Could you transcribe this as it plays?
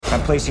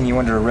placing you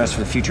under arrest for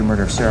the future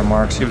murder of Sarah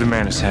Marks. Give the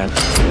man his hat.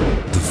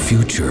 The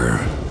future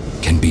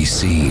can be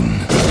seen.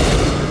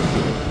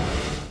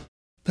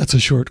 That's a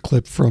short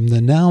clip from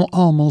the now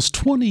almost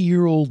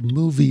 20-year-old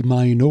movie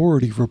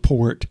Minority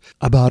Report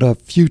about a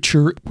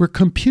future where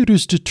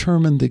computers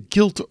determine the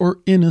guilt or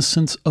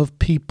innocence of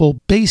people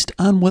based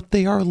on what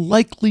they are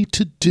likely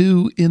to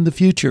do in the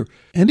future.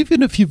 And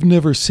even if you've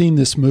never seen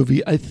this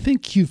movie, I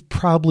think you've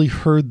probably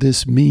heard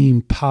this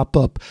meme pop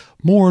up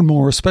more and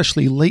more,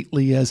 especially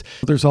lately as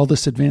there's all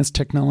this advanced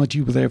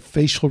technology where they have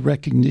facial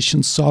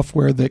recognition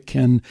software that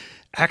can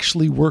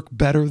actually work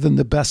better than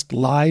the best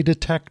lie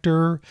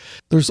detector.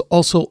 There's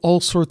also all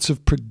sorts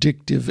of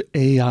predictive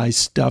AI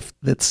stuff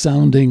that's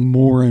sounding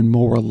more and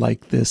more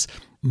like this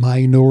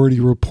Minority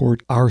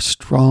Report. Our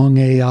strong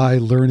AI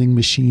learning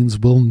machines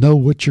will know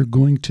what you're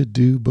going to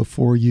do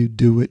before you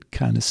do it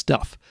kind of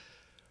stuff.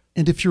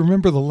 And if you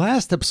remember the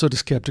last episode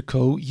of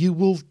Skeptiko, you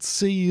will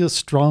see a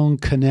strong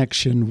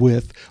connection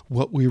with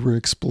what we were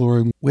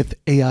exploring with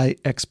AI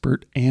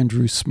expert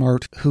Andrew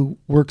Smart, who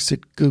works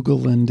at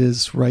Google and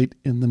is right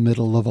in the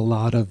middle of a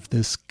lot of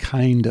this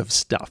kind of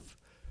stuff.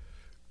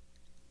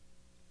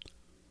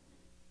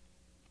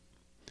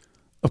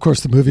 Of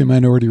course, the movie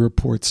Minority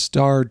Report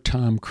starred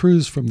Tom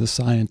Cruise from the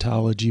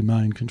Scientology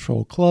Mind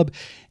Control Club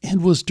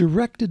and was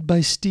directed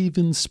by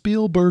Steven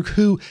Spielberg,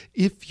 who,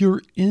 if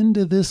you're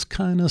into this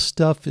kind of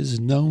stuff, is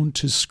known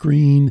to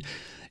screen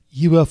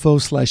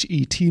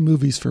UFO/ET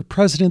movies for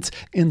presidents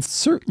and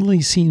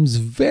certainly seems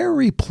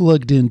very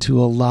plugged into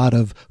a lot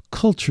of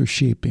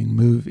culture-shaping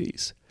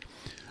movies.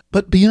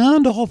 But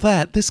beyond all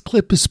that, this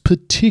clip is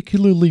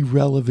particularly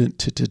relevant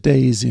to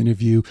today's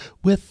interview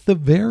with the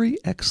very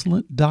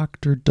excellent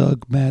Dr.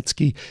 Doug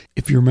Matzke.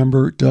 If you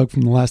remember Doug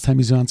from the last time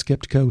he was on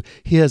Skeptiko,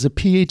 he has a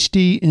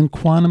PhD in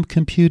quantum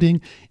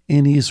computing,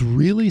 and he's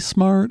really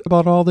smart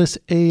about all this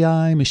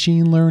AI,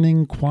 machine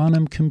learning,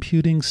 quantum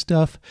computing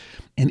stuff.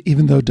 And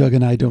even though Doug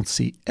and I don't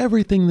see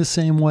everything the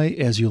same way,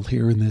 as you'll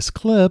hear in this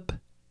clip,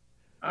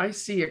 I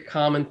see a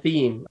common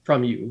theme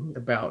from you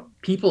about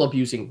people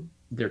abusing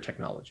their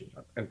technology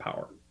and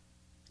power,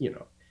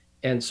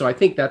 and so I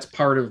think that's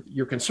part of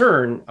your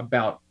concern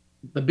about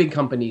the big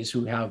companies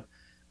who have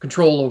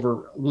control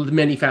over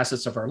many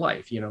facets of our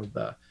life,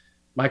 the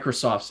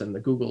Microsofts and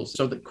the Googles.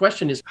 So the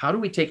question is, how do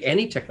we take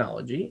any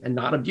technology and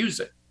not abuse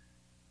it?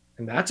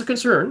 And that's a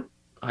concern.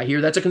 I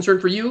hear that's a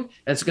concern for you,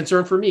 and it's a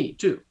concern for me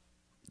too.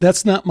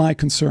 That's not my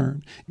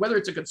concern. Whether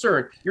it's a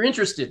concern, you're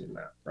interested in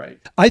that, right?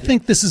 I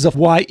think this is a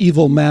why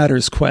evil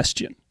matters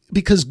question.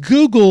 Because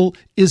Google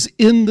is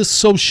in the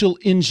social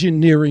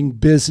engineering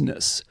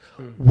business,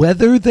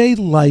 whether they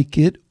like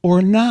it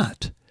or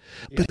not.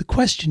 But the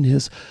question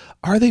is,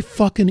 are they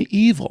fucking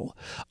evil?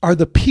 Are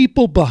the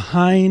people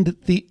behind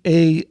the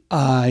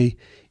AI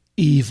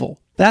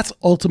evil? That's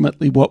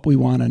ultimately what we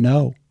want to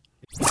know.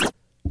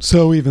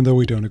 So even though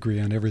we don't agree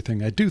on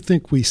everything, I do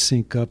think we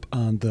sync up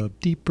on the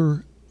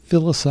deeper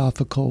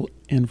philosophical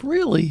and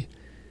really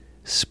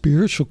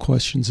spiritual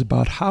questions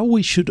about how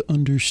we should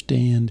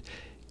understand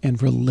and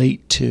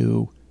relate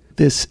to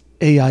this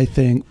AI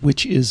thing,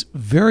 which is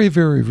very,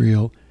 very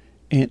real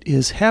and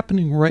is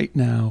happening right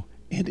now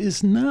and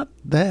is not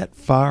that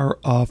far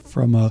off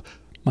from a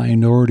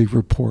Minority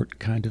Report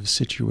kind of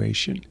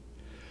situation.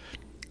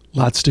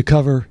 Lots to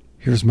cover.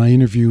 Here's my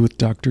interview with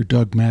Dr.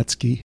 Doug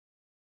Matzke.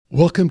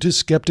 Welcome to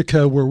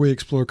Skeptiko, where we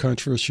explore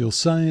controversial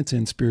science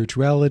and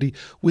spirituality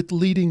with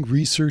leading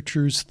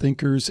researchers,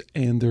 thinkers,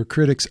 and their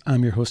critics.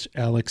 I'm your host,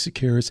 Alex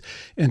Tsakiris,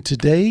 and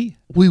today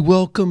we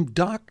welcome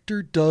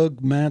Dr.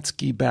 Doug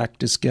Matzke back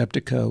to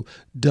Skeptiko.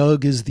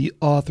 Doug is the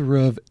author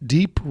of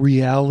Deep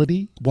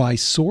Reality: Why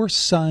Source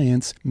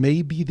Science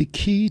May Be the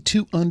Key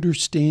to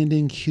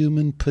Understanding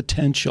Human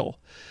Potential.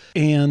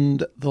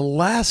 And the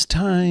last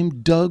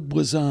time Doug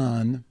was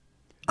on,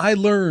 I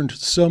learned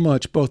so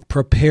much, both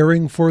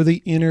preparing for the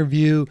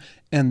interview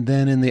and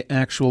then in the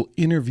actual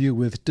interview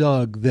with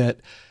Doug,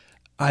 that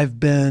I've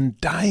been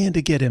dying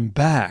to get him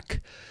back.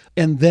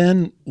 And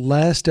then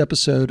last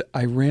episode,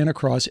 I ran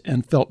across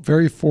and felt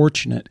very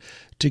fortunate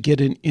to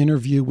get an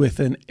interview with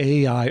an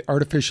AI,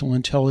 artificial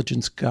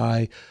intelligence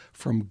guy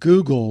from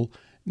Google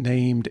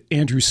named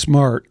Andrew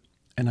Smart.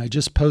 And I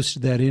just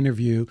posted that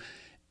interview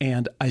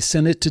and I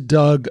sent it to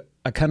Doug.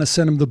 I kind of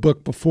sent him the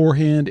book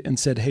beforehand and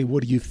said, hey,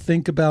 what do you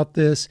think about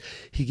this?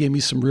 He gave me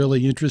some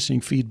really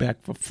interesting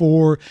feedback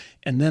before,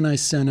 and then I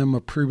sent him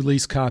a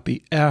pre-release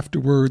copy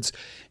afterwards.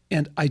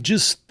 And I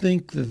just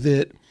think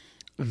that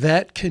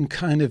that can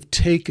kind of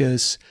take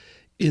us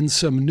in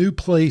some new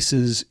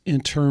places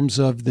in terms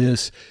of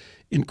this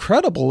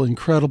incredible,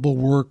 incredible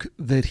work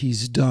that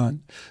he's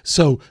done.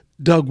 So,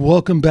 Doug,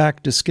 welcome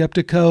back to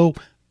Skeptiko.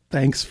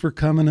 Thanks for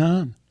coming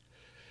on.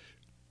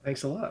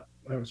 Thanks a lot.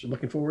 I was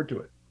looking forward to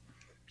it.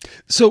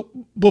 So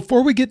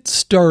before we get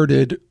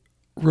started,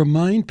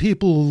 remind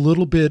people a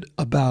little bit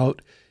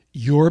about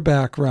your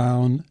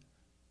background,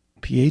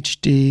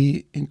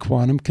 PhD in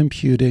quantum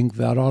computing.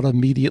 That ought to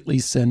immediately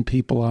send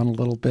people on a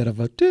little bit of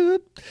a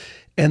dude.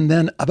 And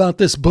then about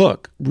this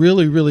book,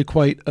 really, really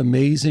quite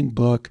amazing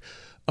book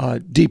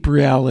Deep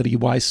Reality,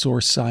 Why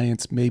Source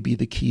Science May Be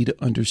the Key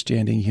to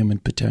Understanding Human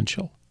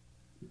Potential?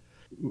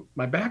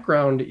 My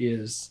background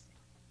is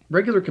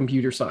regular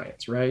computer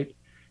science, right?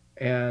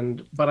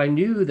 But I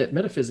knew that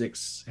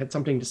metaphysics had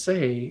something to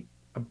say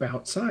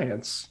about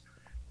science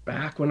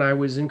back when I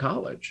was in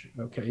college.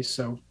 Okay,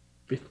 so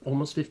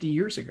almost 50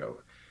 years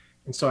ago.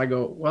 And so I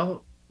go,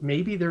 well,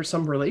 maybe there's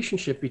some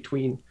relationship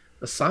between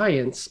the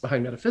science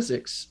behind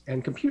metaphysics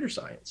and computer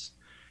science.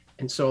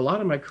 And so a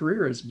lot of my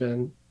career has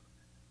been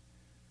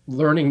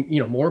learning,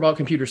 more about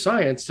computer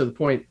science, to the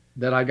point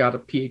that I got a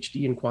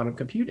PhD in quantum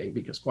computing,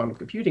 because quantum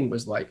computing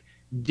was like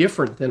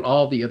different than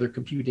all the other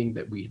computing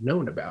that we had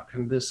known about.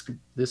 And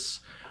this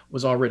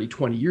was already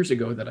 20 years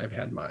ago that I've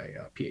had my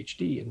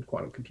PhD in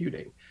quantum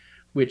computing,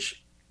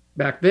 which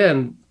back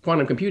then,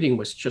 quantum computing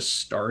was just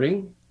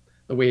starting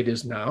the way it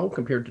is now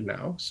compared to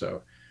now.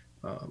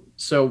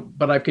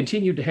 But I've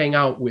continued to hang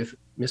out with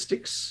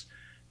mystics,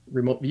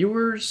 remote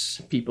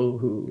viewers, people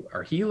who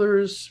are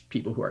healers,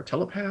 people who are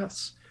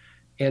telepaths.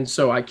 And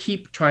so I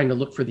keep trying to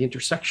look for the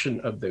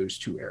intersection of those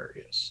two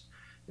areas,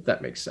 if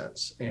that makes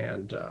sense.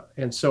 And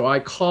so I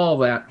call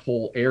that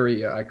whole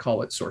area, I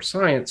call it source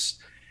science,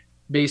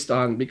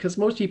 because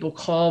most people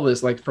call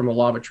this, like from a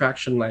law of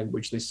attraction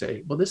language, they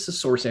say, well, this is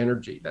source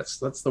energy. That's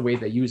the way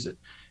they use it.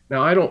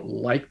 Now, I don't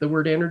like the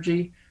word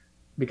energy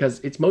because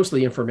it's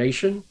mostly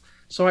information.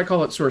 So I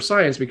call it source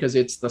science because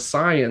it's the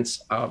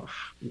science of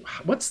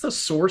what's the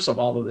source of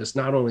all of this,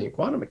 not only in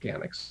quantum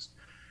mechanics,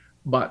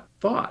 but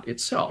thought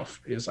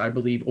itself I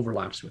believe,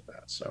 overlaps with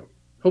that. So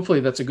hopefully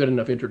that's a good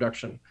enough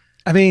introduction.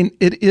 I mean,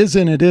 it is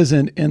and it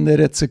isn't, in that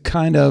it's a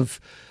kind of,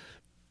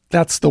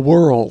 that's the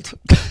world.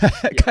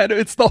 Kind of,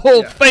 it's the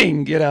whole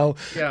thing, kind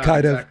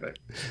exactly. of.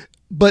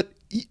 But,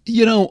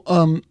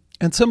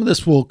 and some of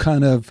this will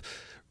kind of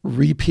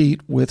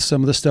repeat with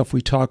some of the stuff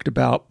we talked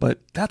about,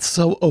 but that's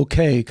so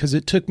okay, because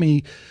it took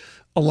me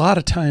a lot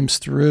of times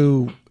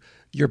through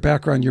your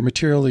background, your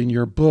material in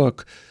your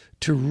book,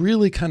 to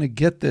really kind of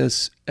get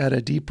this at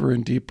a deeper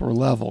and deeper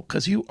level,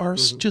 because you are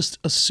just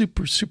a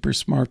super, super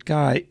smart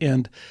guy.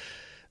 And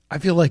I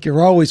feel like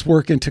you're always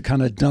working to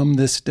kind of dumb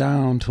this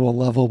down to a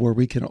level where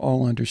we can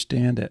all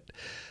understand it.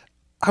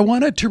 I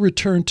wanted to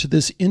return to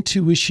this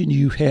intuition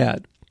you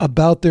had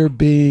about there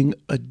being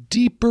a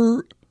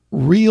deeper,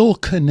 real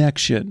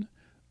connection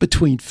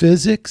between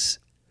physics,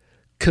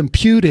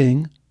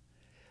 computing,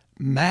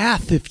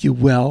 math, if you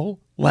will,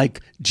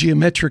 like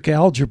geometric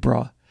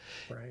algebra,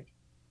 right,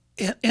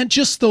 and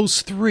just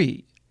those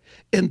three.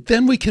 And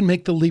then we can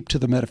make the leap to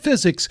the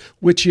metaphysics,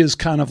 which is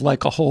kind of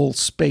like a whole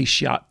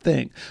space yacht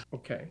thing.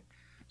 Okay.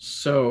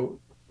 So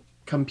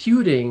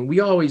computing,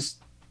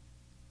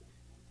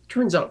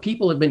 turns out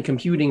people have been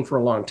computing for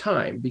a long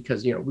time,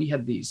 because, we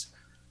had these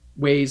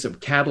ways of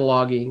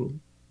cataloging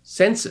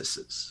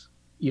censuses,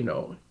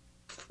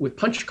 with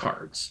punch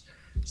cards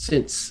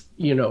since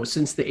the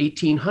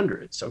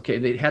 1800s. Okay.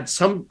 They had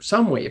some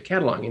way of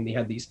cataloging. They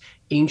had these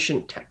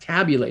ancient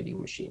tabulating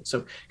machines.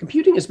 So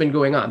computing has been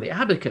going on. The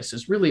abacus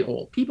is really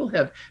old. People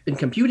have been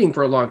computing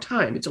for a long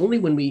time. It's only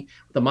when the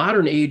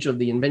modern age of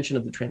the invention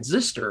of the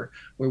transistor,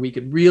 where we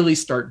could really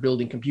start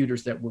building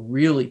computers that were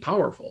really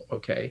powerful.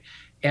 Okay.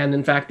 And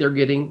in fact, they're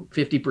getting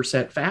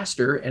 50%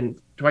 faster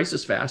and twice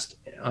as fast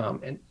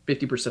and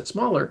 50%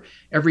 smaller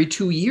every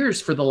 2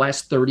 years for the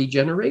last 30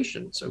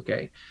 generations.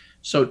 Okay.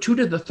 So 2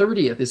 to the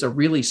 30th is a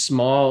really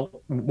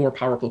small, more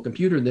powerful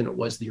computer than it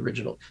was the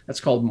original. That's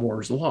called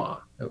Moore's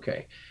Law.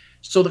 Okay.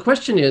 So the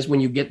question is, when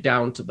you get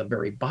down to the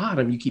very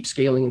bottom, you keep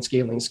scaling and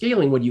scaling and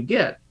scaling. What do you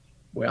get?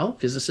 Well,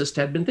 physicists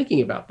had been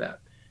thinking about that.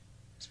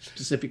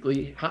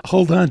 Specifically.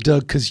 Hold on,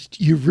 Doug, because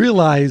you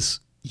realize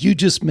you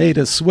just made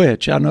a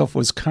switch. I don't know if it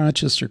was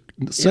conscious or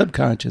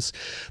subconscious,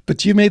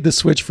 but you made the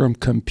switch from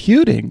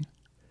computing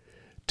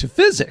to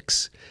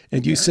physics.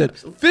 And you said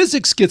absolutely.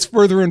 Physics gets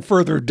further and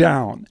further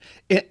down.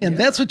 And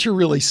that's what you're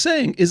really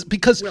saying, is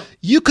because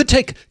you could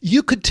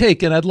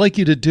take, and I'd like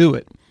you to do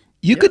it.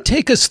 You could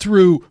take us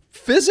through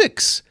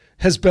physics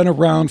has been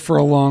around for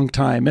a long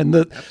time, and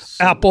the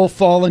apple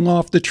falling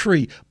off the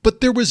tree.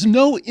 But there was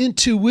no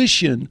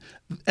intuition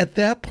at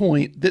that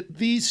point that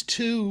these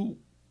two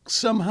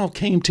somehow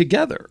came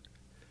together.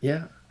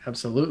 Yeah,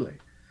 absolutely.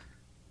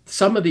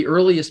 Some of the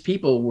earliest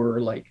people were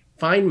like,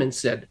 Feynman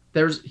said,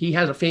 he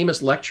has a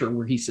famous lecture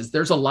where he says,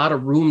 there's a lot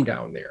of room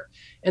down there.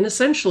 And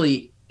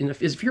essentially,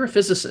 if you're a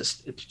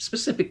physicist,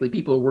 specifically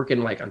people who are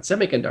working like on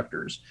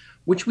semiconductors,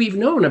 which we've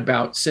known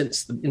about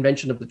since the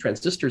invention of the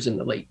transistors in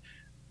the late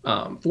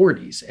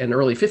 40s and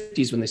early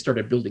 50s, when they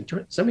started building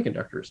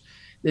semiconductors,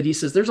 that he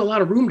says, there's a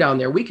lot of room down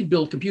there. We could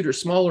build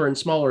computers smaller and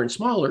smaller and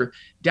smaller,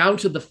 down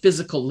to the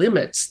physical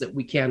limits that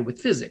we can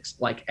with physics,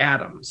 like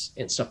atoms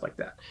and stuff like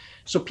that.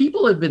 So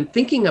people have been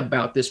thinking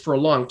about this for a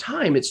long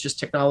time. It's just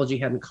technology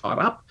hadn't caught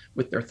up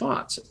with their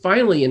thoughts.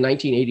 Finally, in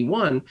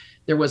 1981,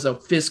 there was a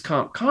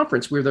PhysComp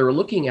conference where they were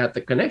looking at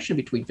the connection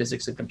between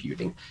physics and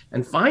computing,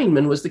 and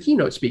Feynman was the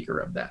keynote speaker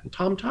of that. And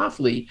Tom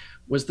Toffley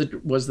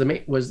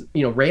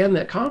ran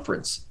that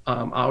conference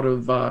out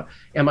of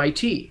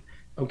MIT.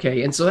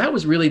 Okay, and so that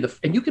was really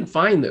and you can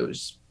find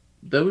those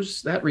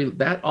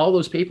all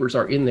those papers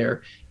are in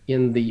there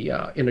in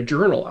a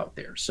journal out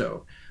there.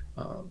 So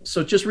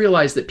just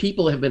realize that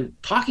people have been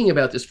talking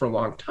about this for a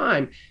long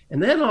time.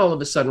 And then all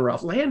of a sudden,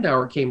 Ralph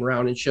Landauer came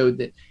around and showed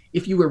that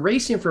if you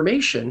erase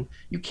information,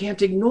 you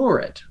can't ignore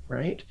it,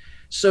 right?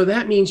 So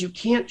that means you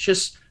can't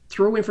just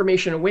throw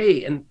information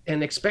away and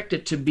expect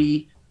it to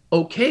be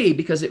okay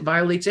because it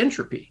violates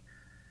entropy.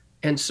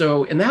 And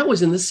that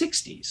was in the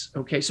 60s.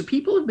 Okay. So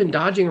people have been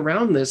dancing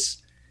around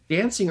this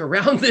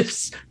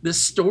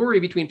story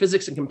between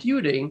physics and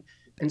computing.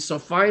 And so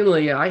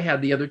finally I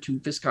had the other two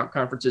PhysComp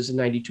conferences in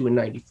 92 and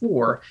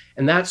 94.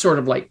 And that sort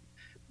of like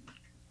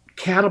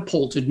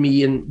catapulted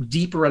me in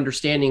deeper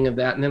understanding of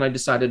that. And then I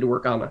decided to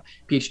work on a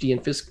PhD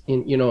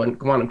in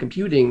quantum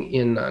computing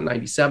in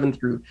 97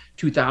 through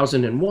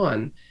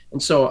 2001.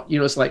 And so,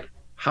 it's like,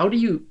 how do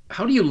you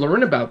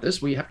learn about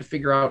this? Well, you have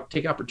to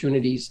take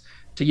opportunities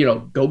to,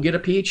 go get a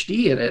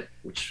PhD in it,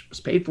 which was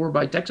paid for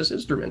by Texas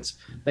Instruments.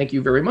 Thank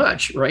you very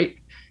much. Right.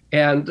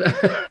 And,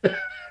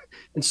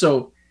 and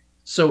so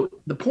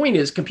the point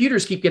is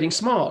computers keep getting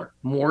smaller.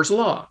 Moore's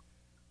law.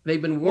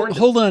 They've been warned. Well,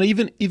 hold on.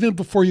 Even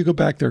before you go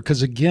back there,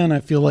 because again, I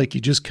feel like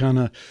you just kind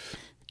of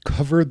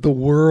covered the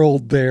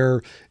world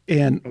there,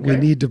 and we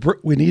need to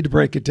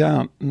break it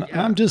down. Yeah.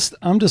 I'm just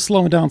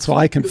slowing down so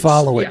I can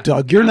follow it,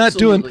 Doug. You're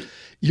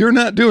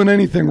not doing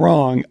anything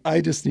wrong.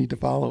 I just need to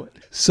follow it.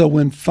 So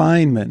when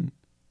Feynman,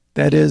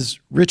 that is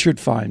Richard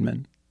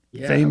Feynman,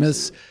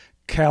 famous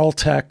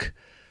Caltech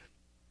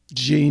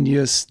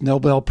genius,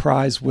 Nobel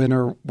Prize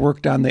winner,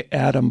 worked on the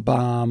atom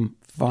bomb,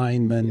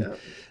 Feynman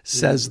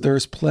says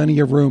there's plenty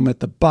of room at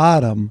the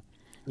bottom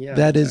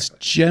that is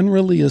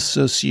generally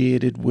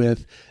associated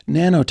with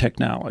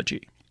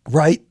nanotechnology,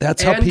 right?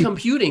 That's how people...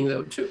 computing,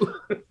 though, too.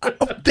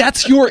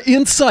 That's your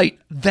insight.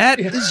 That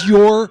is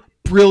your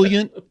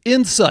brilliant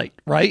insight,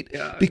 right?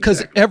 Yeah,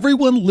 because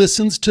everyone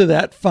listens to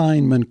that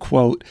Feynman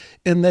quote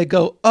and they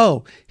go,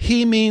 oh,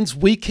 he means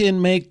we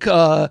can make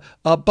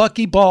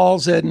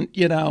buckyballs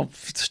and,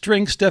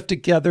 string stuff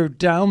together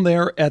down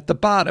there at the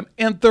bottom.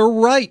 And they're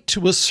right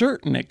to a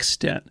certain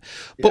extent.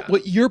 But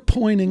what you're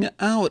pointing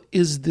out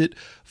is that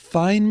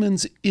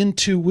Feynman's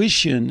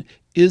intuition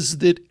is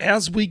that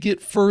as we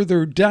get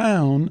further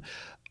down,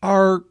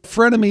 our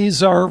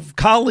frenemies, our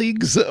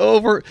colleagues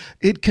over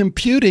in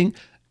computing,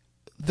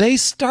 they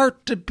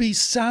start to be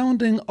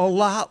sounding a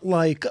lot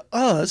like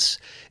us,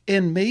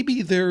 and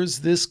maybe there's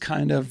this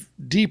kind of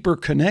deeper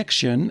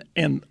connection,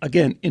 and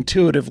again,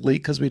 intuitively,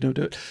 because we don't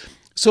do it.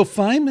 So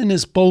Feynman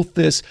is both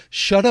this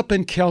shut up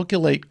and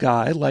calculate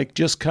guy, like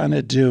just kind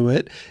of do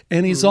it,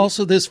 and he's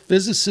also this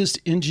physicist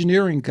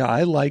engineering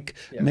guy, like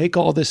make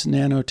all this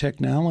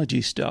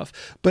nanotechnology stuff.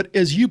 But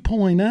as you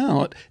point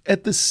out,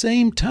 at the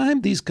same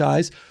time, these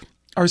guys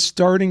are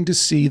starting to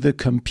see the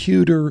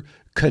computer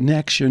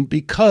connection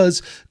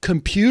because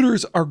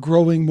computers are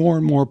growing more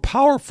and more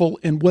powerful,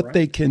 and what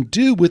they can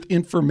do with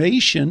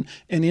information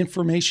and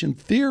information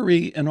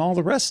theory and all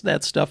the rest of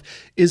that stuff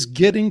is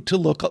getting to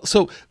look.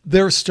 So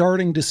they're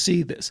starting to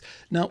see this.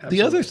 Now,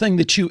 the other thing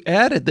that you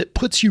added that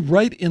puts you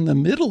right in the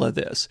middle of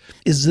this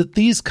is that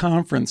these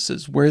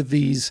conferences where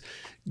these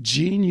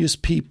genius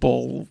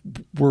people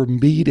were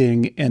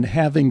meeting and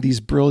having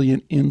these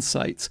brilliant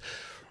insights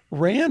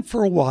ran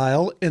for a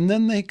while, and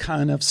then they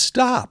kind of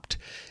stopped.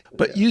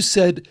 But you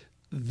said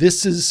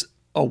this is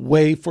a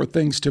way for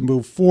things to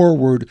move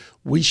forward.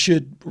 We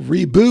should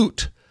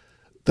reboot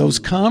those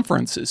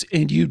conferences.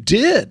 And you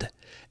did.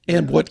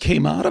 And what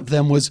came out of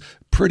them was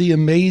pretty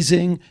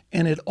amazing.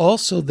 And it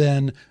also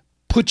then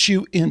puts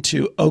you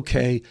into,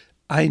 okay,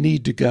 I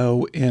need to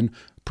go and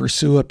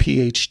pursue a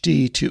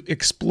PhD to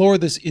explore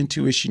this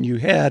intuition you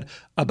had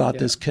about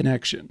this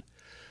connection.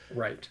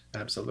 Right.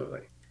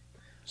 Absolutely.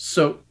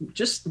 So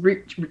just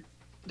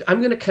I'm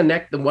going to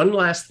connect the one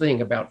last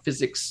thing about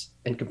physics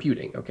and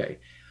computing. Okay.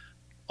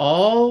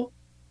 All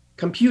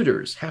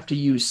computers have to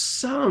use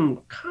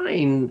some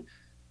kind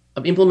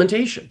of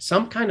implementation,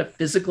 some kind of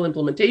physical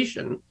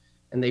implementation.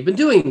 And they've been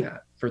doing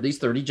that for these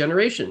 30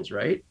 generations,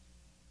 right?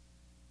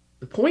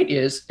 The point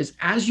is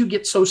as you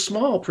get so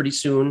small, pretty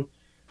soon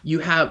you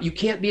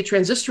can't be a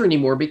transistor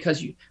anymore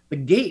because the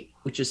gate,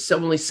 which is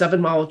only 7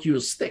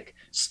 molecules thick,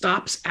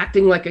 stops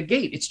acting like a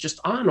gate. It's just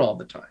on all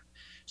the time.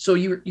 So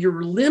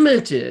you're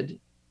limited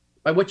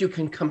by what you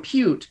can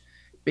compute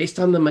based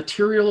on the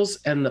materials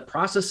and the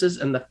processes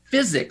and the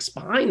physics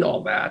behind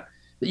all that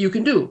you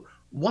can do.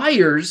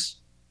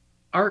 Wires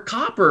are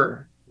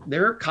copper.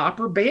 They're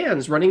copper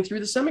bands running through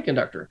the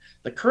semiconductor.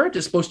 The current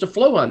is supposed to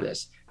flow on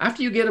this.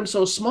 After you get them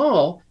so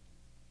small,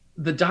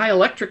 the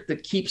dielectric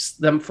that keeps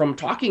them from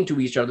talking to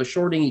each other,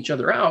 shorting each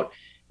other out,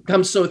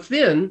 becomes so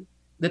thin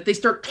that they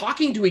start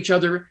talking to each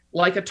other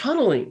like a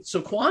tunneling.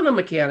 So quantum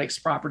mechanics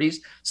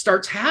properties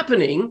starts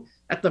happening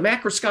at the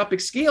macroscopic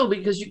scale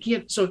because you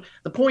can't. So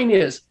the point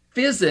is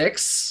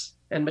physics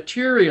and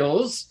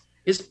materials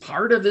is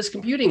part of this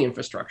computing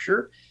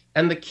infrastructure.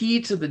 And the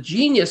key to the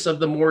genius of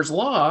the Moore's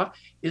law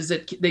is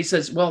that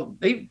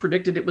they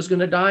predicted it was going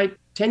to die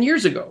 10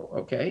 years ago.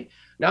 Okay.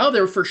 Now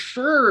they're for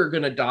sure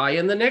going to die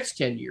in the next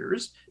 10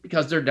 years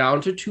because they're down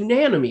to 2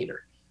 nanometer.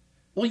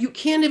 Well, you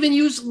can't even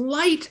use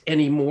light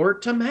anymore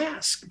to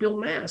build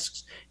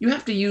masks. You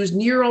have to use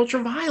near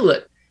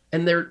ultraviolet,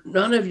 and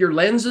none of your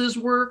lenses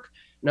work,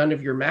 none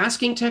of your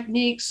masking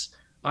techniques.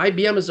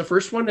 IBM is the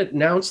first one that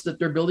announced that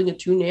they're building a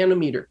 2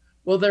 nanometer.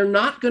 Well, they're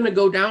not going to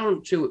go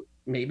down to,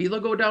 maybe they'll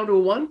go down to a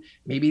 1,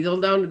 maybe they'll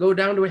go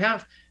down to a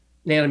half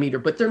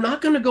nanometer, but they're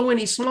not going to go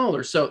any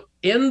smaller. So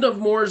end of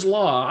Moore's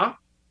law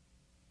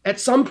at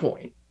some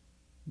point,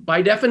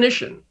 by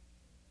definition,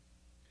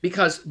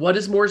 because what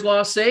does Moore's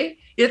law say?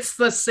 It's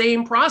the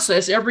same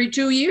process every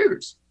 2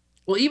 years.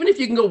 Well, even if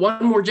you can go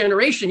one more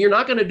generation, you're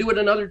not going to do it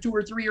another 2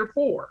 or 3 or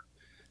 4.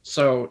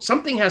 So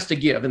something has to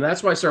give. And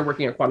that's why I started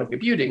working on quantum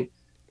computing,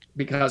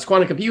 because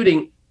quantum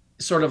computing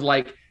sort of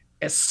like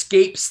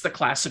escapes the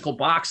classical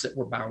box that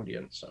we're bound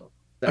in. So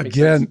that makes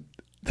sense.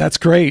 That's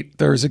great.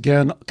 There's,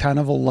 again, kind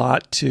of a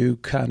lot to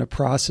kind of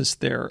process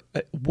there.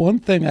 One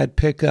thing I'd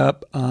pick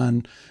up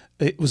on,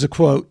 it was a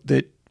quote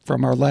that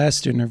from our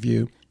last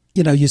interview.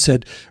 You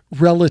said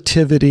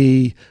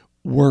relativity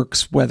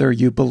works whether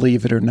you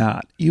believe it or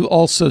not. You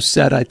also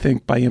said, I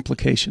think by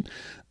implication,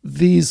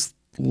 these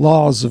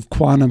laws of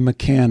quantum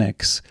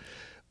mechanics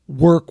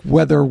work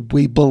whether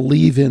we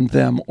believe in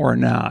them or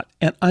not.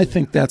 And I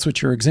think that's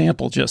what your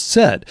example just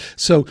said.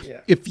 So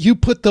if you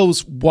put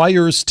those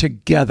wires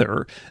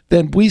together,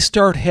 then we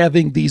start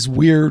having these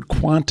weird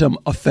quantum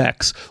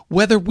effects,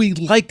 whether we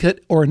like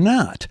it or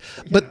not.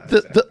 But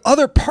the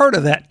other part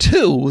of that,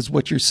 too, is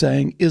what you're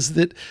saying, is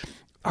that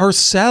our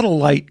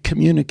satellite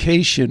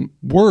communication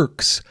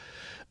works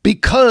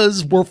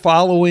because we're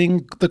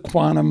following the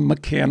quantum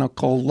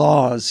mechanical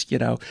laws,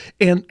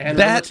 and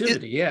that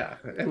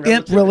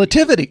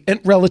relativity, and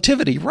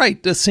relativity,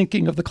 right? The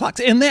syncing of the clocks,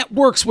 and that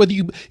works whether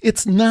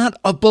it's not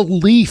a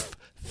belief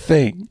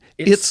thing.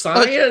 It's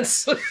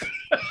science.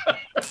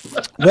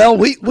 Well,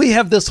 we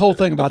have this whole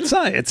thing about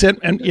science,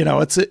 and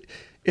it's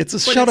a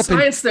shut up.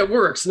 Science that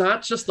works,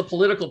 not just the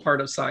political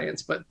part of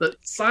science, but the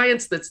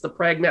science that's the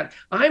pragmatic.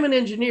 I'm an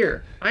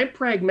engineer. I'm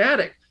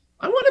pragmatic.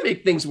 I want to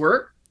make things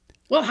work.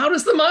 Well, how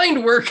does the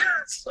mind work?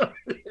 So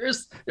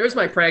there's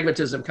my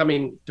pragmatism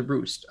coming to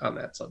roost on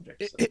that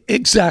subject. So.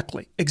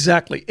 Exactly.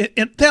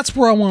 And that's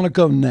where I want to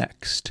go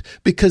next,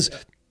 because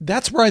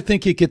that's where I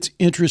think it gets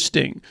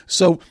interesting.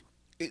 So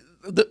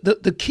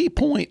the key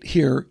point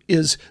here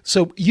is,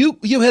 so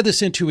you had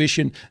this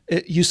intuition,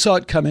 you saw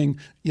it coming,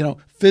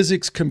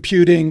 physics,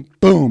 computing,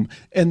 boom.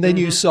 And then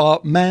you saw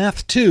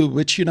math too,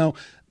 which,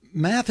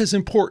 math is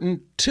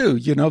important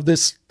too.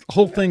 This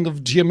whole thing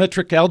of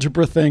geometric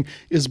algebra thing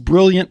is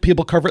brilliant.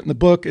 People cover it in the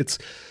book. It's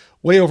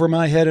way over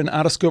my head and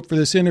out of scope for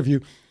this interview.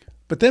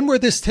 But then where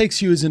this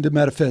takes you is into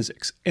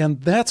metaphysics.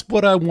 And that's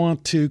what I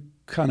want to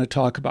kind of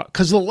talk about.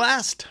 Because the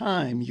last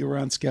time you were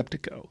on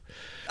Skeptico,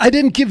 I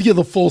didn't give you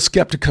the full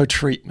Skeptico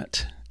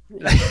treatment.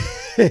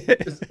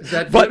 Is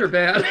that good or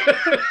bad?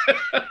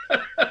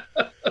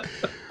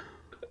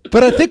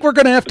 But I think we're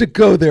going to have to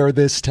go there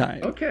this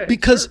time. Okay.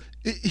 Because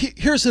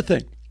here's the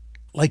thing.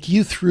 Like,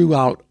 you threw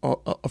out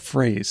a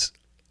phrase,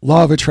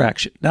 law of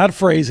attraction, not a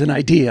phrase, an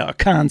idea, a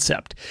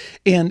concept.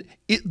 And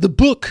the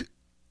book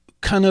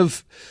kind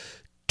of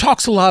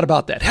talks a lot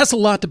about that, has a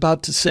lot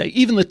about to say,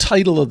 even the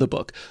title of the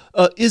book.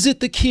 Is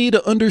it the key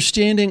to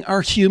understanding our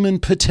human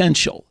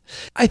potential?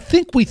 I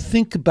think we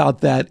think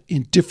about that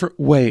in different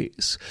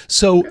ways.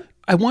 So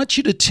I want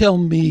you to tell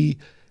me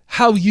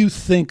how you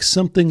think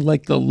something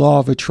like the law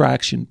of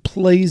attraction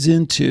plays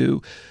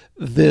into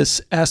this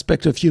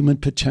aspect of human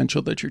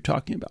potential that you're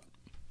talking about.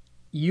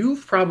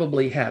 You've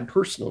probably had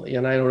personally,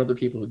 and I know other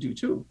people who do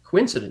too,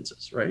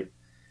 coincidences, right?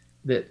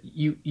 That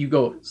you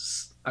go,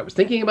 I was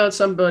thinking about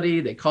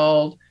somebody, they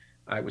called,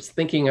 I was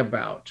thinking, oh,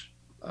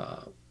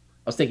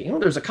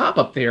 there's a cop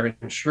up there.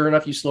 And sure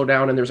enough, you slow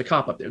down and there's a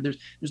cop up there. There's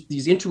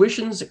these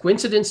intuitions,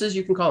 coincidences,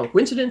 you can call them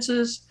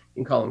coincidences,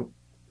 you can call them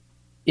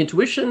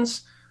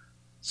intuitions.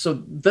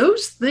 So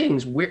those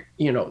things,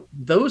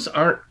 those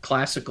aren't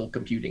classical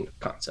computing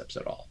concepts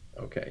at all,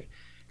 okay?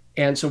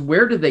 And so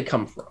where did they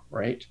come from,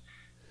 right?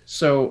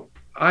 So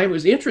I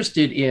was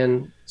interested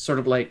in sort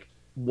of like,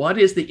 what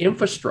is the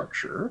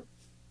infrastructure,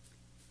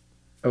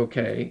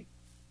 okay,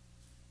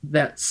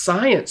 that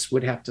science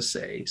would have to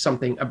say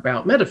something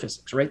about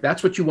metaphysics, right?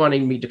 That's what you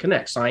wanted me to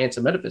connect, science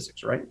and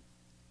metaphysics, right?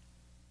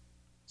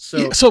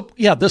 So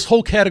this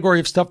whole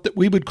category of stuff that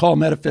we would call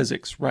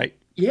metaphysics, right?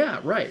 Yeah,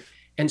 right.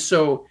 And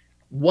so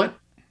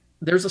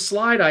there's a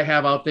slide I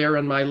have out there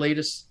in my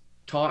latest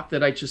talk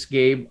that I just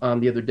gave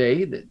the other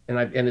day,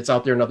 and it's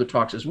out there in other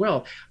talks as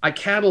well. I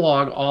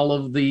catalog all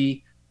of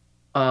the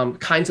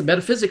kinds of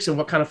metaphysics and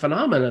what kind of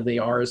phenomena they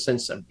are, a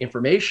sense of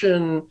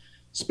information,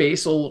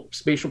 spatial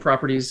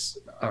properties,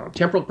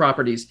 temporal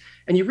properties.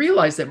 And you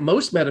realize that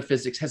most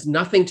metaphysics has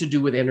nothing to do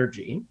with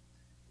energy.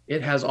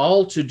 It has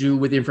all to do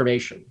with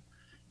information.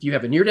 If you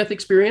have a near-death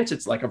experience,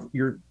 it's like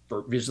you're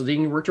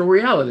visiting virtual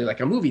reality, like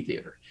a movie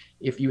theater.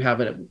 If you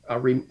have an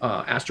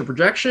astral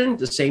projection,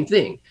 the same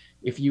thing.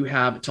 If you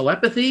have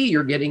telepathy,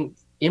 you're getting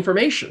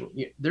information.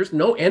 There's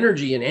no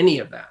energy in any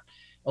of that.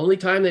 Only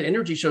time that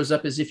energy shows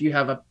up is if you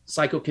have a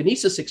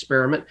psychokinesis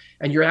experiment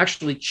and you're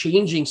actually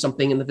changing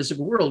something in the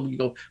physical world. You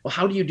go, well,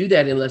 how do you do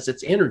that unless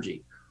it's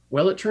energy?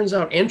 Well, it turns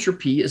out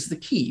entropy is the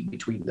key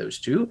between those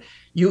two.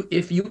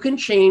 If you can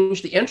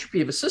change the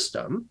entropy of a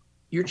system,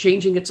 you're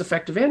changing its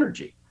effective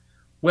energy.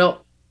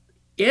 Well,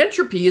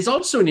 entropy is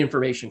also an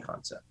information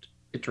concept,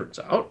 it turns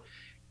out.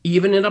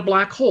 Even in a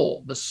black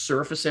hole, the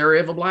surface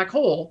area of a black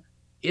hole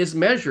is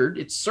measured.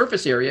 Its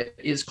surface area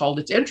is called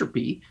its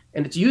entropy,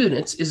 and its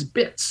units is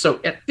bits.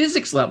 So at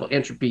physics level,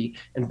 entropy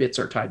and bits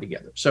are tied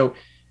together. So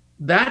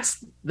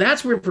that's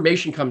where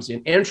information comes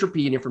in.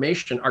 Entropy and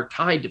information are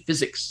tied to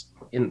physics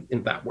in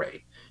that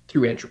way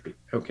through entropy.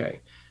 Okay.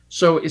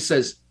 So it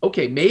says,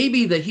 okay,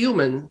 maybe the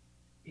human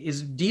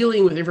is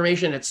dealing with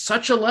information at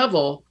such a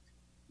level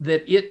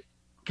that it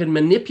can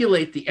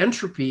manipulate the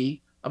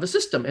entropy of a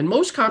system. And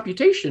most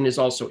computation is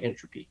also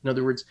entropy. In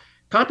other words,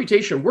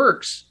 computation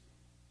works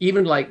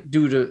even like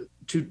due to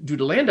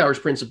Landauer's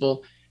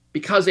principle,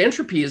 because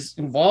entropy is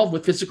involved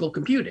with physical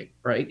computing,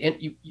 right? And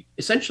you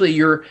essentially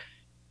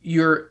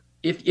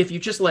if you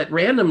just let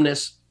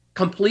randomness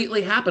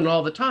completely happen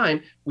all the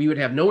time, we would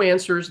have no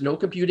answers, no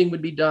computing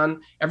would be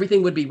done,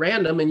 everything would be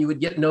random, and you would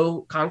get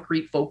no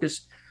concrete,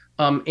 focused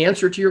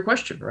answer to your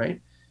question,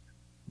 right?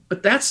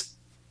 But that's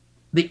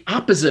the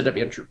opposite of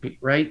entropy,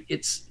 right?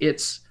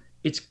 It's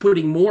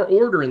putting more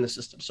order in the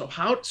system. So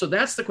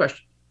that's the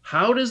question.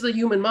 How does the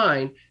human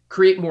mind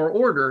create more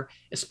order,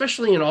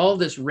 especially in all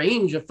this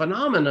range of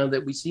phenomena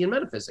that we see in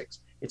metaphysics?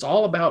 It's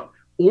all about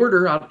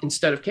order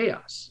instead of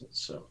chaos.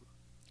 So,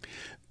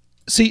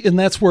 see, and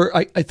that's where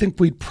I think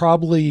we'd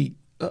probably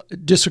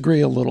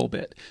disagree a little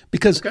bit,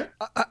 because okay.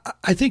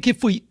 I think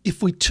if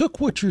we took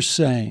what you're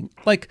saying,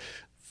 like,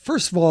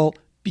 first of all,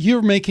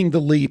 you're making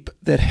the leap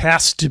that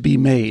has to be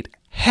made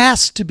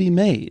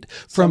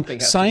from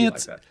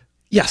science.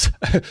 Yes.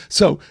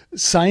 So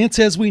science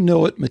as we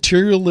know it,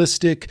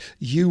 materialistic,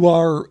 you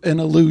are an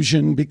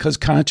illusion because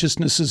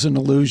consciousness is an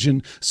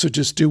illusion. So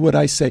just do what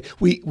I say.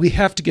 We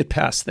have to get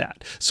past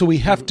that. So we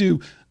have to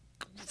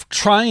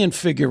try and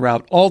figure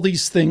out all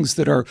these things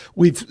that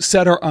we've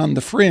said are on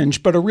the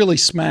fringe, but are really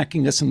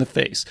smacking us in the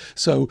face.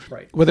 So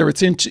right. Whether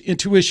it's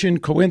intuition,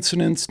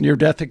 coincidence,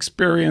 near-death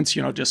experience,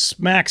 just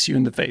smacks you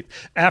in the face.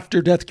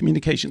 After-death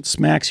communication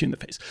smacks you in the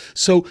face.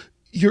 So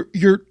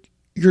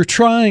you're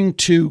trying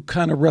to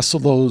kind of wrestle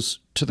those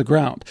to the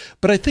ground.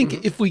 But I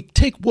think if we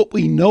take what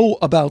we know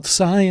about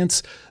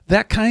science,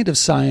 that kind of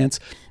science,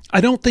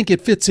 I don't think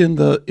it fits in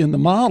the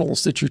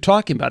models that you're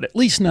talking about, at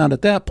least not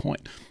at that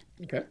point.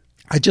 Okay.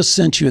 I just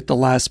sent you at the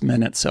last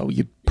minute, so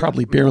you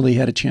probably barely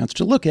had a chance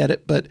to look at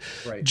it. But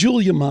right.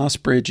 Julia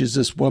Mossbridge is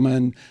this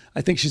woman.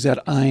 I think she's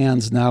at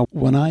IONS now.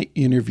 When I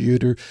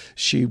interviewed her,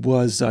 she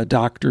was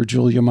Dr.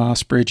 Julia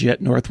Mossbridge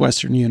at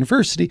Northwestern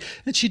University,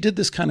 and she did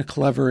this kind of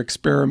clever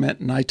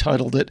experiment, and I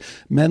titled it,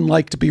 Men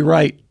Like to Be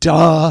Right,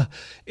 Duh.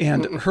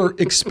 And her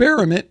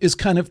experiment is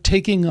kind of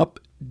taking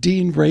up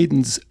Dean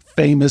Radin's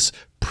famous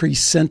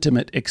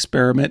presentiment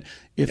experiment.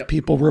 If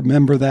people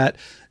remember that,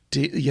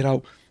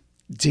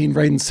 Dean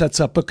Radin sets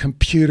up a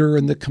computer,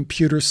 and the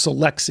computer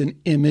selects an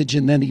image,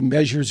 and then he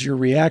measures your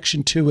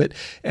reaction to it.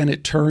 And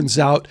it turns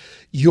out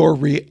your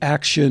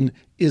reaction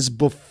is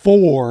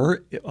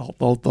before,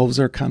 although those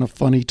are kind of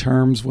funny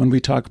terms when we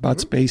talk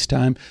about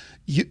space-time,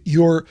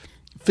 your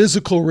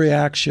physical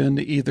reaction,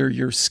 either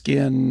your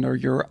skin or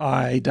your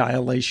eye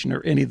dilation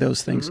or any of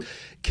those things,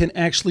 can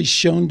actually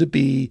shown to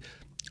be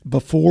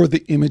before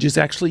the image is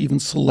actually even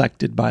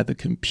selected by the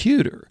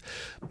computer.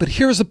 But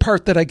here's the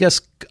part that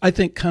I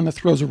think kind of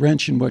throws a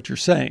wrench in what you're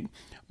saying.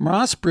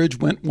 Mossbridge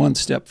went one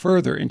step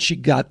further, and she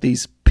got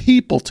these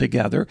people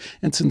together,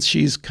 and since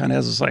she's kind of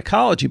has a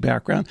psychology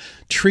background,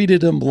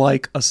 treated them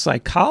like a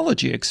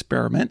psychology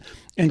experiment,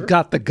 and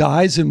got the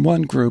guys in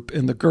one group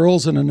and the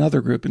girls in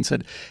another group and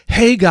said,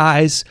 hey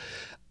guys,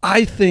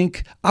 I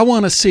think I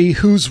want to see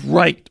who's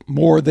right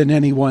more than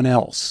anyone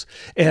else.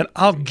 And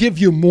I'll give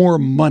you more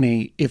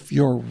money if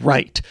you're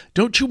right.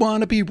 Don't you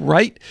want to be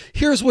right?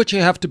 Here's what you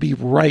have to be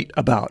right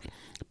about.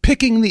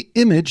 Picking the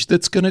image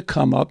that's going to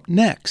come up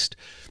next.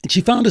 And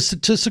she found a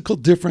statistical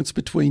difference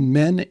between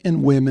men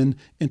and women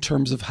in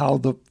terms of how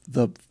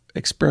the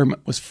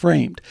experiment was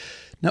framed.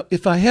 Now,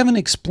 if I haven't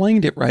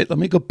explained it right, let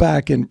me go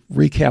back and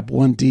recap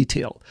one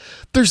detail.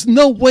 There's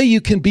no way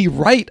you can be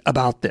right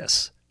about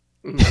this.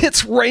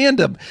 It's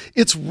random.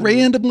 It's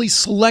randomly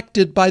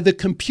selected by the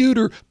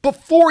computer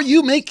before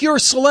you make your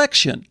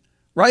selection,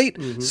 right?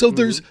 So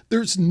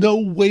there's no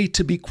way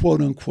to be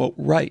quote unquote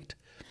right.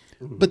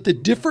 But the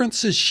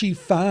differences she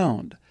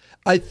found,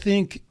 I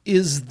think,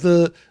 is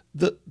the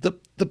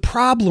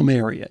problem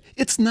area.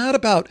 It's not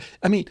about,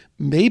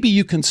 maybe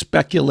you can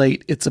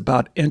speculate it's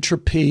about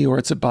entropy or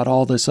it's about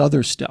all this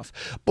other stuff.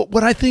 But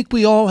what I think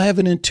we all have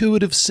an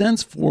intuitive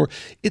sense for,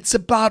 it's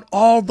about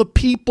all the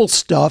people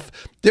stuff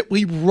that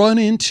we run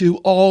into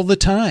all the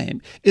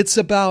time. It's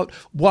about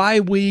why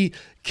we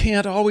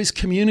can't always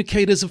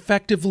communicate as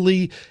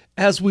effectively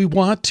as we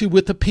want to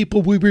with the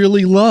people we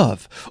really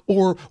love,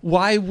 or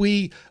why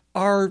we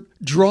are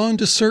drawn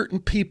to certain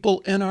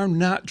people and are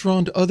not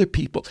drawn to other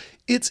people.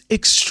 It's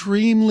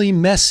extremely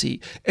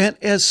messy. And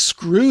as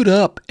screwed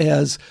up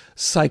as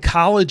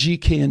psychology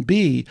can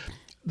be,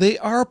 they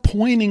are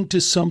pointing to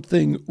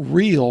something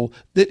real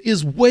that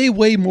is way,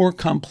 way more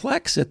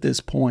complex at this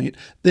point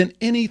than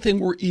anything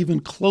we're even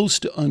close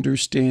to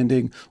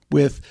understanding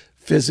with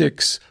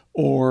physics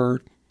or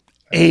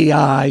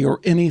AI or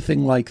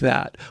anything like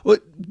that.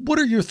 What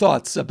are your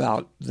thoughts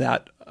about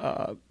that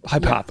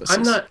hypothesis?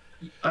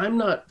 I'm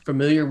not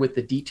familiar with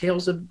the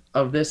details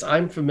of this.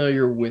 I'm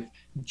familiar with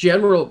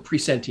general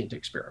presentient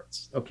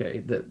experiments, okay,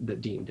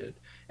 that Dean did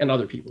and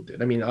other people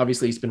did. I mean,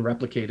 obviously it's been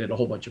replicated a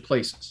whole bunch of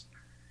places.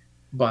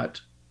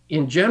 But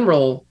in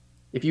general,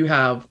 if you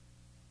have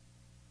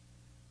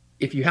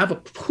a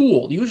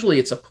pool, usually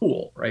it's a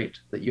pool, right,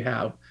 that you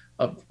have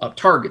of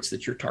targets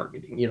that you're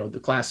targeting, the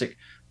classic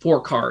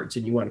 4 cards,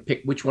 and you want to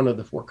pick which one of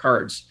the 4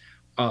 cards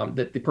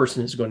that the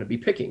person is going to be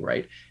picking,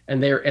 right?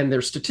 And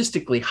they're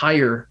statistically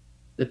higher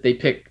that they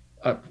pick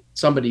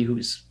somebody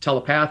who's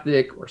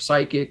telepathic or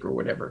psychic or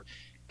whatever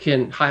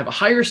can have a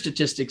higher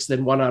statistics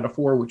than 1 out of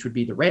 4, which would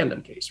be the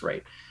random case,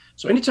 right?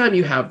 So anytime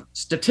you have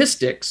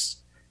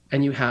statistics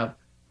and you have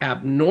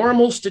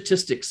abnormal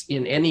statistics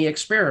in any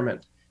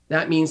experiment,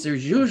 that means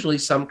there's usually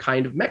some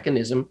kind of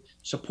mechanism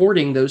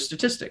supporting those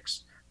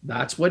statistics.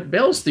 That's what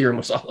Bell's theorem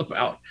was all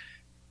about.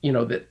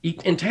 That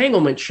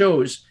entanglement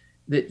shows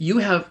that you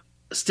have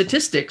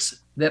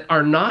statistics that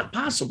are not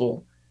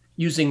possible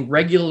using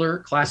regular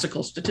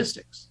classical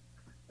statistics.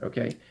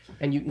 Okay.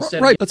 And you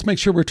instead right. Let's make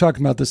sure we're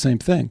talking about the same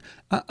thing.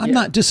 I'm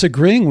not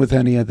disagreeing with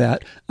any of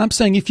that. I'm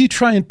saying if you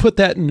try and put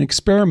that in an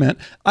experiment,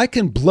 I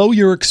can blow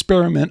your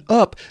experiment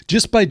up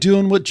just by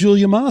doing what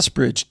Julia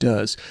Mossbridge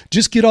does.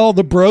 Just get all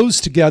the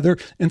bros together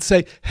and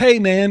say, hey,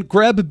 man,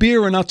 grab a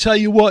beer and I'll tell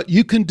you what,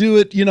 you can do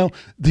it.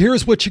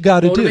 Here's what you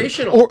got to do.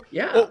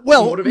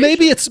 Motivational.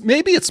 Maybe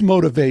it's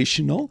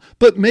motivational,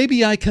 but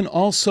maybe I can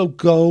also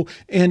go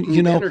and,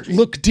 energy.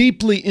 Look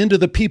deeply into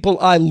the people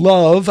I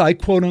love, I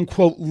quote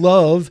unquote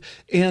love,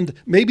 and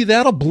maybe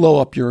that'll blow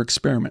up your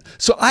experiment.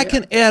 So I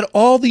can add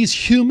all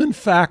these human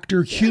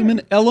factor, human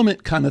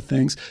element kind of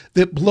things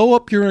that blow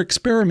up your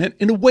experiment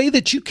in a way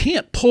that you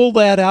can't pull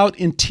that out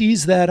and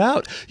tease that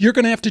out. You're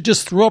going to have to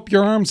just throw up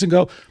your arms and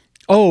go,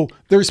 oh,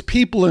 there's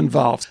people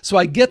involved. So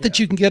I get that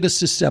you can get us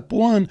to step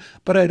 1,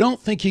 but I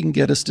don't think you can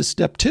get us to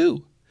step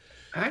 2.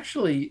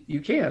 Actually, you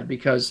can,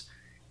 because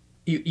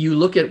you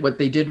look at what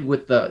they did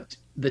with the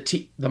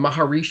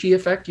Maharishi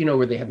effect,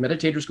 where they had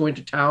meditators go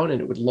into town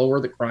and it would lower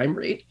the crime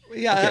rate.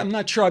 Yeah, okay. I'm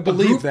not sure I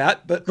believe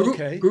that, but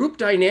okay. Group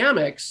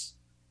dynamics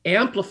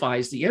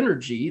amplifies the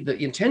energy,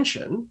 the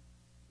intention,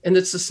 and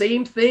it's the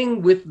same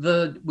thing with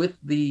the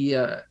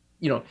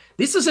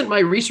this isn't my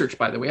research,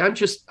 by the way. I'm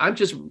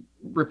just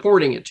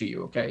reporting it to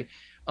you, okay?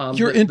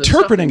 You're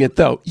interpreting it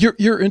though.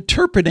 You're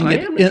interpreting it.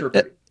 I am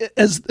interpreting.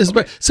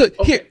 So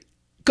okay. Here,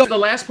 go. The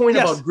last point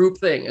about group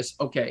thing is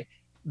okay.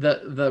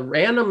 The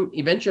random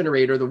event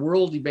generator, the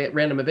world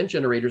random event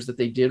generators that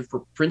they did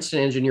for Princeton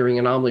Engineering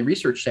Anomaly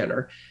Research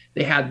Center,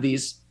 they had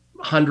these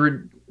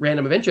 100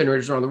 random event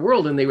generators around the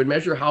world, and they would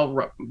measure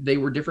how they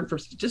were different from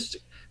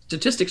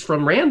statistics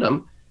from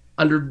random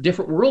under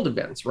different world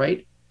events,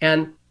 right?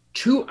 And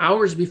 2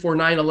 hours before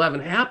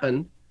 9/11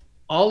 happened,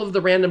 all of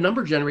the random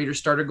number generators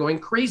started going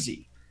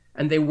crazy,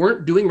 and they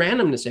weren't doing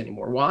randomness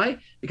anymore. Why?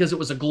 Because it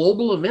was a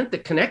global event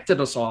that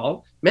connected us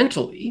all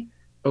mentally.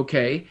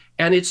 Okay.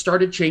 And it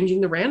started changing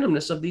the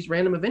randomness of these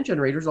random event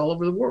generators all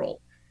over the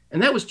world.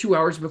 And that was 2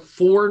 hours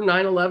before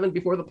 9/11,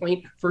 before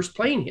the first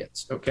plane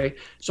hits. Okay.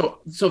 So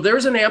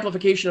there's an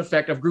amplification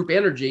effect of group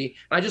energy.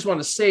 I just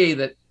want to say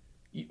that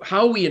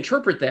how we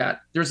interpret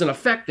that, there's an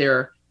effect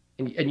there.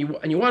 And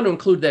you want to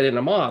include that in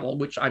a model,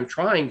 which I'm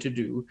trying to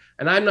do.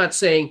 And I'm not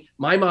saying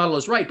my model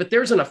is right, but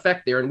there's an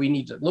effect there and we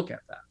need to look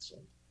at that. So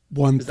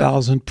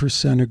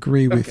 1,000%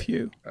 agree with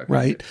you,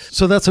 right? Good.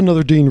 So that's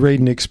another Dean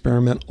Radin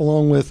experiment,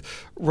 along with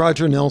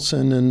Roger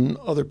Nelson and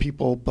other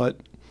people, but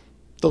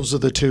those are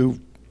the 2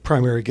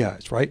 primary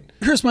guys, right?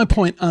 Here's my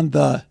point on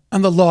the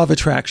law of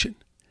attraction.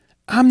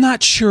 I'm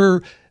not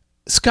sure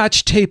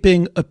Scotch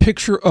taping a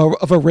picture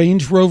of a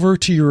Range Rover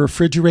to your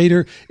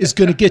refrigerator is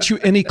going to get you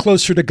any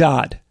closer to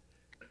God.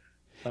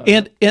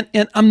 And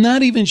I'm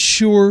not even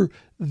sure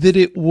that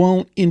it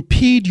won't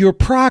impede your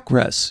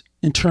progress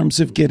in terms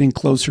of getting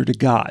closer to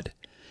God.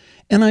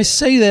 And I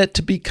say that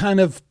to be kind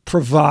of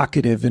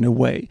provocative in a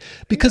way,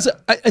 because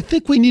I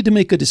think we need to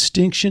make a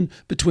distinction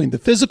between the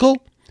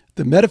physical,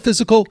 the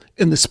metaphysical,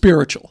 and the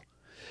spiritual.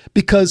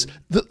 Because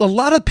a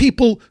lot of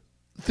people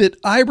that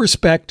I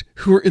respect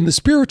who are in the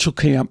spiritual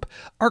camp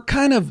are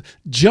kind of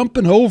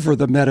jumping over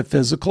the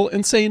metaphysical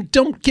and saying,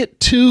 don't get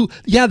too,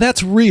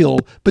 that's real,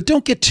 but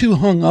don't get too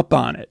hung up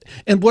on it.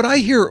 And what I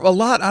hear a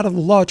lot out of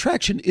the law of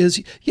attraction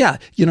is,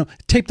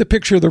 tape the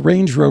picture of the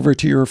Range Rover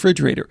to your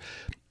refrigerator.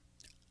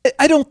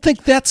 I don't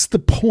think that's the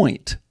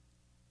point.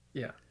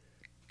 Yeah,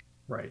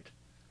 right.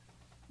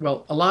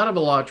 Well, a lot of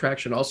the law of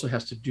attraction also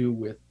has to do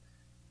with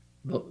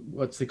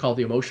what they call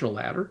the emotional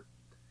ladder.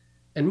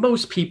 And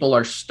most people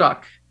are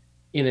stuck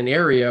in an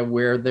area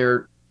where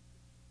they're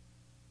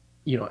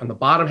on the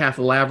bottom half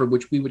of the ladder,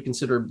 which we would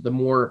consider the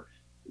more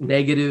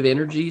negative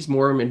energies,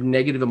 more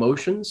negative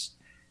emotions.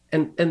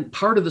 And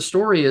part of the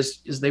story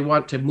is they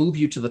want to move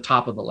you to the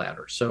top of the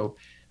ladder. So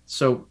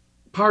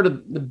part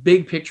of the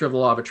big picture of the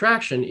law of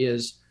attraction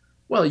is,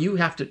 well, you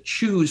have to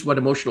choose what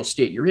emotional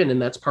state you're in,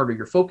 and that's part of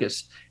your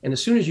focus. And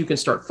as soon as you can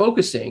start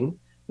focusing,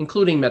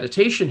 including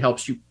meditation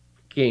helps you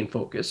gain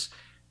focus.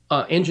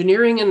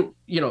 Engineering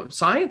and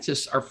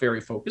scientists are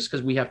very focused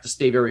because we have to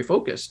stay very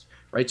focused,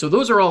 right? So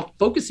those are all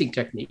focusing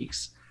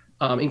techniques,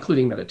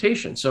 including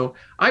meditation. So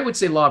I would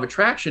say law of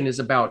attraction is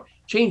about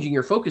changing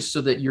your focus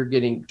so that you're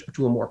getting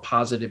to a more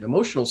positive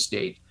emotional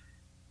state.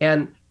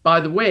 And by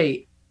the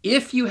way,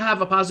 if you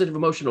have a positive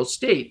emotional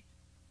state,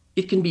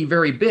 it can be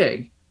very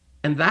big,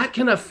 and that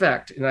can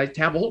affect, and I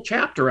have a whole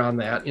chapter on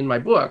that in my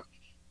book,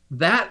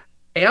 that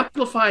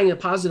amplifying a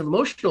positive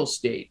emotional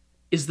state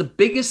is the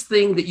biggest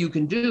thing that you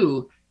can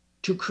do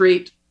to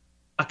create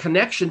a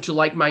connection to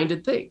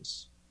like-minded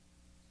things.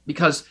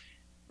 Because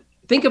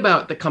think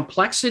about the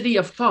complexity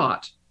of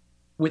thought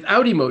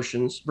without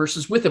emotions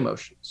versus with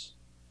emotions.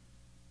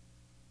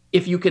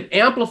 If you can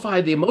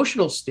amplify the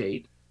emotional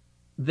state,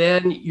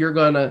 then you're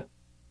going to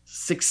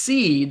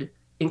succeed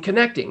in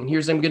connecting.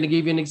 I'm going to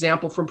give you an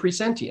example from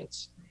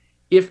presentience.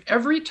 If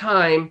every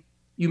time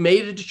you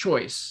made a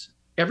choice,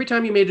 a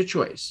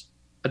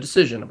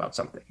decision about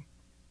something,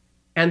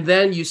 and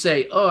then you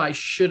say, oh, I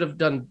should have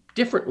done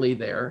differently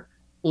there,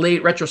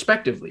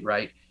 retrospectively,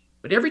 right?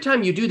 But every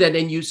time you do that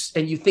and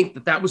you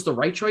think that was the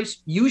right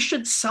choice, you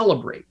should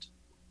celebrate.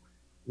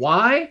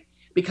 Why?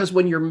 Because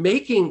when you're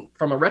making,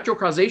 from a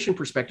retrocausation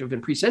perspective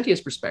and presentience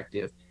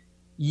perspective,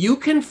 you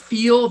can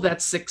feel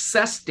that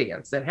success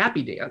dance, that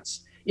happy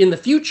dance in the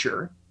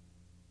future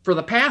for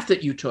the path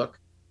that you took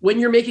when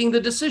you're making the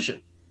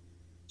decision.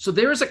 So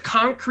there is a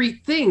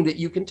concrete thing that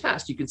you can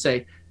test. You can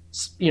say,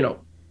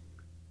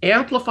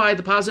 amplify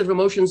the positive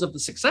emotions of the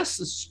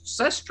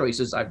success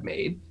choices I've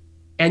made,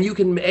 and you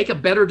can make a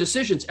better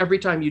decisions every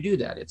time you do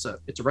that. It's a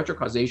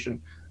retrocausation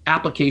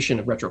application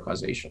of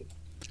retrocausation.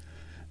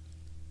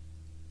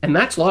 And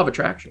that's law of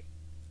attraction.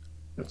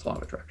 That's law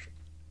of attraction.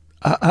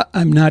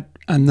 I'm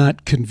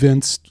not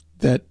convinced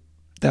that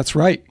that's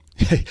right.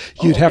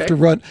 You'd have to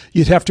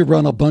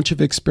run a bunch of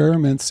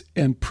experiments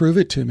and prove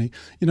it to me.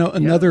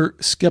 Another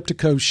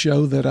Skeptico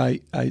show that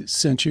I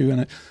sent you,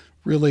 and I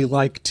really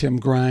like Tim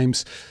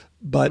Grimes,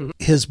 but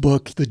his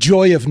book, The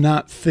Joy of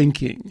Not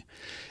Thinking.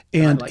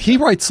 And he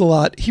writes a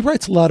lot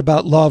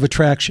about law of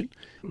attraction,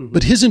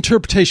 but his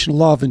interpretation of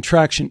law of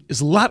attraction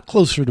is a lot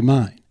closer to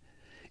mine.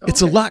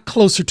 It's a lot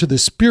closer to the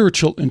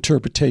spiritual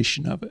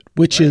interpretation of it,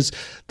 which is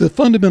the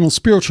fundamental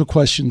spiritual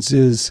questions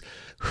is,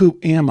 who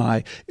am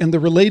I? And the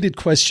related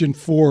question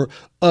for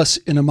us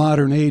in a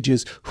modern age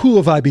is, who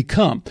have I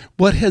become?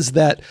 What has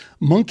that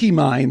monkey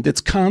mind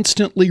that's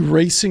constantly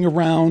racing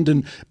around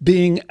and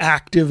being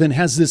active and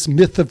has this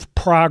myth of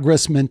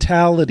progress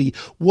mentality,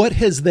 what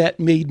has that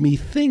made me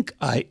think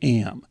I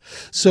am?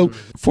 So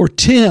for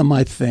Tim,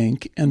 I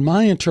think, and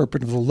my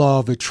interpretation of the law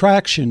of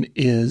attraction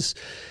is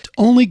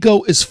only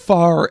go as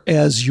far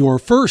as your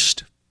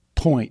first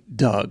point,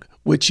 Doug,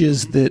 which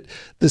is that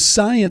the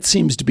science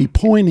seems to be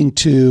pointing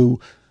to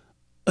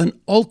an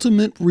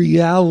ultimate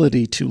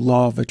reality to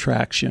law of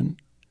attraction,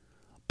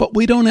 but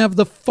we don't have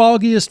the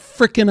foggiest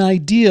frickin'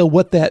 idea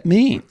what that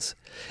means.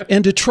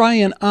 And to try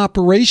and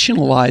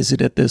operationalize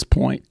it at this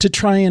point, to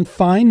try and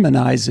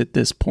Feynmanize at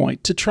this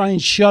point, to try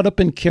and shut up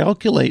and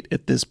calculate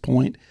at this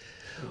point,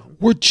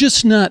 we're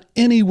just not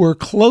anywhere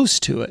close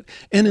to it.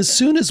 And as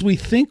soon as we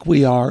think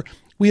we are,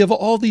 we have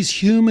all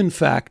these human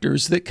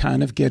factors that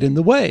kind of get in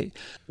the way.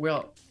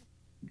 Well,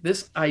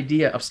 this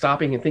idea of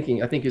stopping and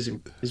thinking, I think,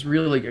 is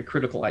really a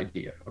critical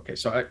idea. Okay,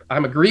 so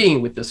I'm agreeing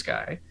with this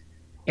guy.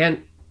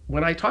 And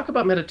when I talk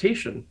about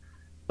meditation,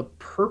 the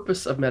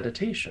purpose of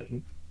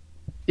meditation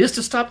is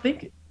to stop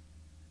thinking.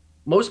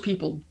 Most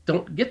people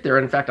don't get there.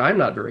 In fact, I'm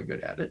not very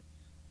good at it.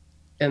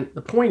 And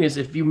the point is,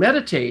 if you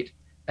meditate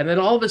and then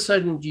all of a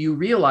sudden you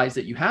realize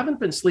that you haven't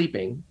been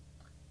sleeping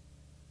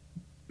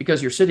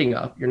because you're sitting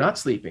up, you're not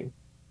sleeping,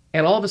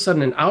 and all of a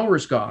sudden an hour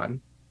is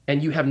gone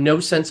and you have no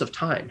sense of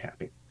time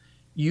happening.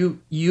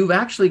 You've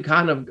actually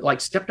kind of like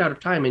stepped out of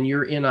time and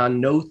you're in a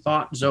no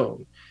thought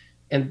zone.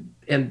 And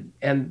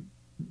a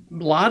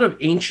lot of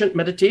ancient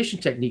meditation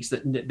techniques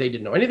that they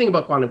didn't know anything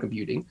about quantum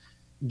computing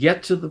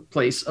get to the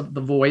place of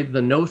the void,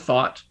 the no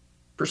thought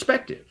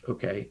perspective.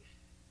 Okay.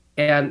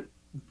 And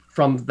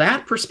from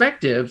that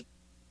perspective,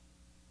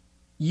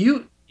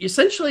 you're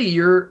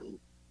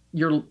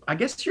I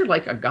guess you're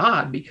like a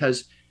god,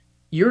 because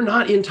you're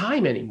not in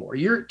time anymore.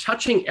 You're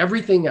touching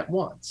everything at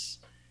once.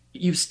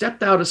 You've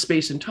stepped out of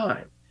space and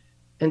time.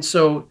 And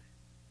so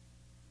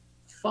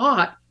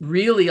thought,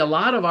 really, a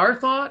lot of our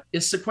thought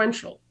is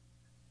sequential.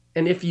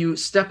 And if you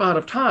step out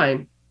of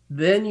time,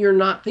 then you're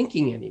not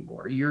thinking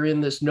anymore. You're in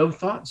this no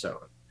thought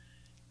zone.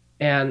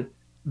 And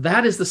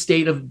that is the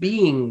state of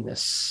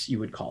beingness, you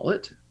would call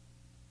it.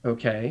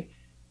 Okay.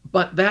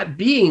 But that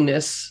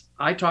beingness,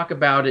 I talk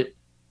about it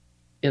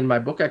in my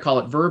book, I call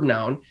it verb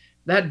noun.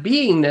 That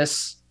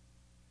beingness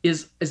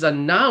is a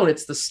noun.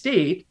 It's the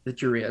state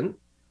that you're in,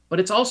 but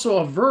it's also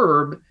a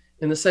verb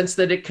in the sense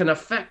that it can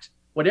affect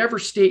whatever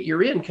state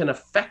you're in, can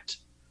affect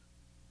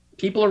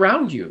people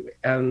around you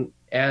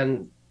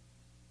and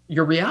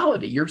your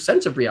reality, your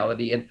sense of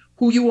reality, and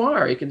who you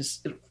are.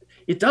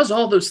 It does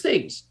all those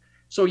things.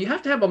 So you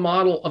have to have a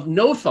model of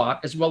no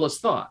thought as well as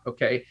thought.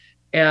 Okay.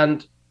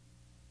 And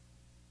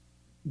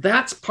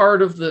that's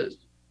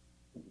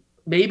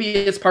maybe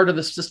it's part of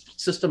the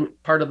system,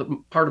 part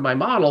of my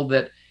model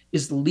that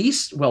is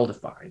least well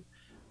defined.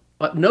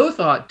 But no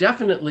thought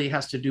definitely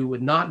has to do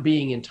with not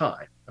being in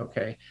time.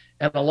 Okay.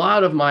 And a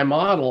lot of my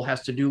model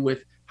has to do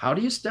with how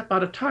do you step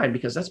out of time?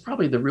 Because that's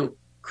probably the real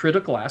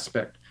critical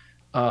aspect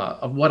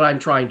of what I'm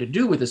trying to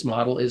do with this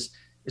model is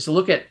to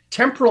look at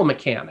temporal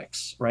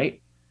mechanics,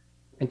 right?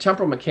 And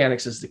temporal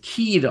mechanics is the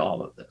key to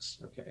all of this.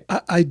 Okay.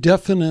 I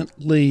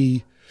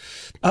definitely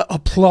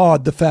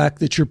applaud the fact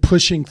that you're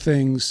pushing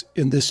things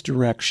in this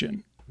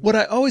direction. What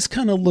I always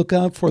kind of look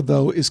out for,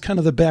 though, is kind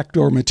of the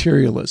backdoor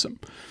materialism.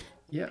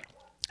 Yeah.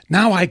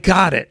 Now I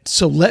got it.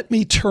 So let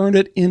me turn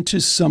it into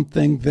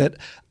something that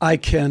I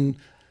can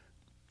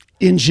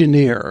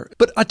engineer.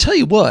 But I tell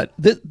you what,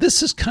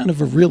 this is kind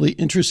of a really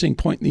interesting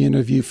point in the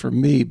interview for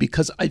me,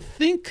 because I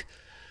think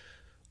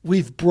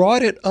we've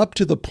brought it up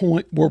to the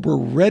point where we're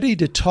ready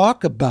to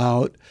talk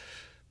about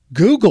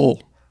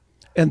Google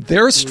and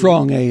their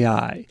strong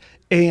AI.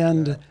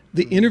 And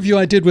the interview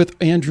I did with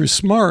Andrew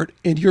Smart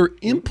and your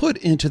input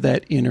into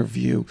that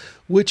interview,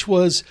 which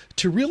was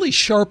to really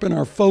sharpen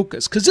our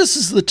focus, because this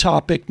is the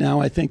topic now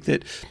I think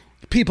that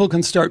people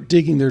can start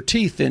digging their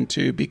teeth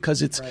into,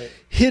 because it's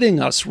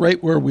hitting us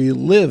right where we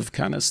live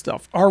kind of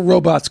stuff. Are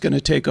robots going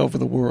to take over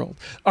the world?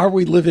 Are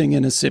we living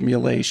in a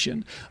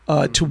simulation?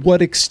 To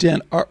what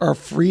extent are our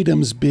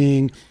freedoms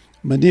being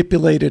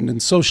manipulated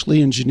and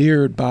socially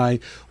engineered by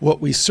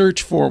what we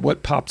search for,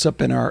 what pops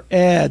up in our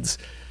ads,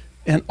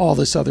 and all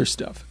this other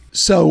stuff?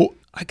 So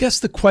I guess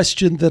the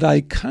question that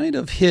I kind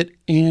of hit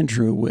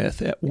Andrew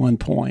with at one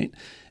point,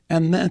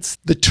 and that's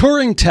the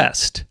Turing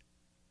test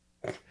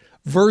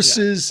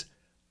versus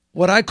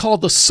what I call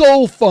the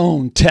soul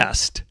phone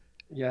test.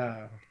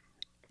 Yeah.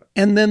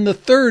 And then the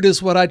third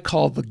is what I'd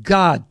call the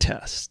God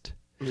test.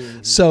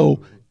 Mm-hmm.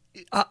 So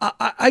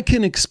I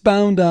can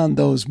expound on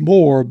those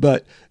more,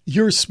 but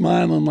you're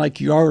smiling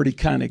like you already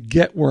kind of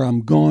get where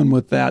I'm going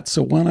with that.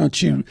 So why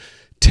don't you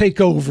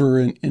take over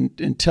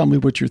and tell me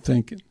what you're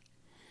thinking?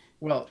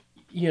 Well,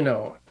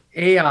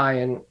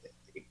 AI,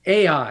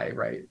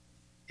 right,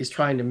 is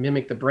trying to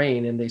mimic the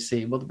brain. And they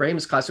say, well, the brain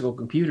is classical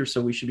computer,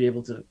 so we should be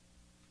able to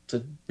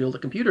build a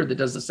computer that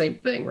does the same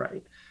thing,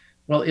 right?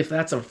 Well, if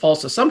that's a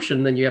false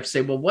assumption, then you have to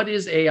say, well, what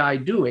is AI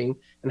doing,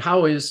 and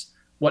how is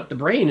what the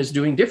brain is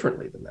doing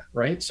differently than that,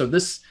 right? So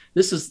this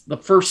is the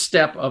first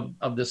step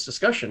of this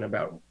discussion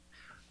about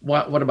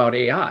what about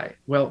AI?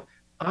 Well,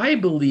 I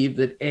believe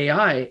that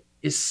AI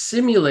is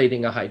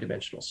simulating a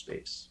high-dimensional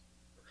space,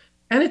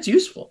 and it's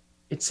useful.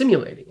 It's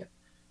simulating it.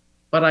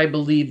 But I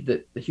believe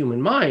that the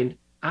human mind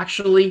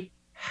actually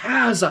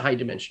has a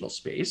high-dimensional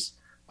space,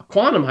 a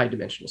quantum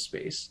high-dimensional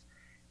space.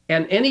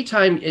 And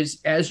anytime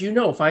as you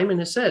know, Feynman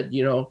has said,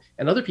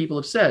 and other people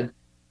have said,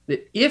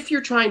 that if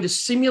you're trying to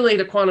simulate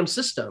a quantum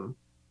system,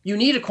 you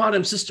need a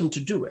quantum system to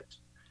do it.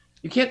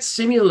 You can't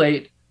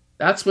simulate.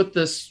 That's what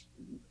this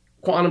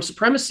quantum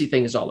supremacy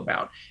thing is all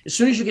about. As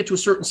soon as you get to a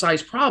certain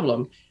size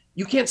problem,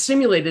 you can't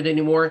simulate it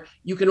anymore.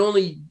 You can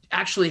only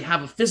actually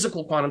have a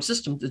physical quantum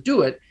system to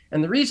do it.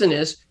 And the reason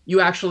is you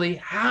actually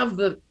have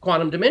the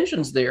quantum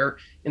dimensions there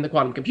in the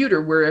quantum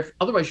computer, where if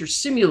otherwise you're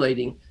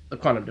simulating the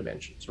quantum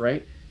dimensions,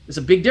 right? There's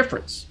a big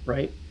difference,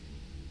 right?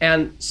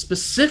 And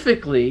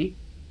specifically,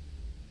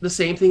 the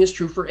same thing is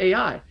true for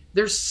AI.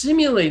 They're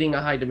simulating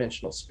a high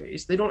dimensional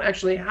space. They don't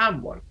actually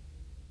have one.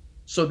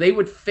 So they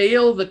would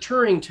fail the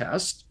Turing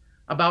test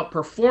about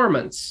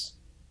performance.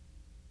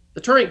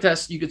 The Turing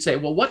test, you could say,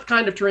 well, what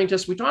kind of Turing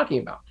test are we talking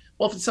about?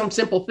 Well, if it's some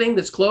simple thing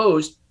that's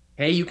closed,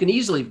 hey, you can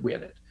easily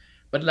win it.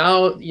 But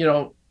now,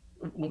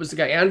 what was the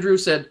guy? Andrew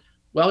said,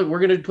 well, we're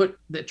going to put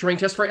the Turing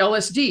test for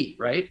LSD,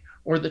 right?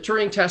 Or the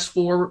Turing test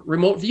for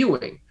remote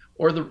viewing,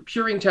 or the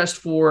Turing test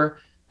for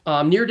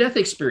near-death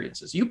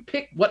experiences. You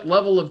pick what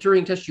level of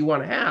Turing test you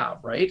want to have,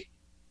 right?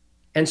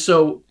 And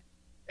so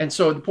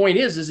the point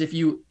is if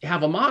you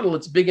have a model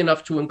that's big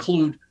enough to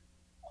include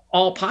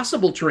all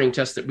possible Turing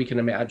tests that we can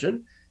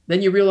imagine,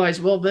 then you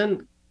realize, well,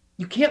 then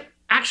you can't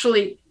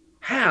actually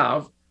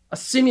have a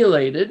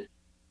simulated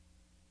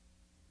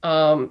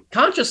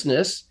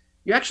consciousness.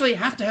 You actually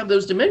have to have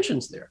those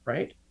dimensions there,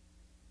 right?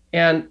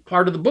 And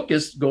part of the book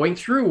is going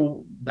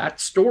through that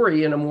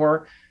story in a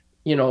more,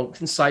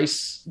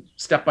 concise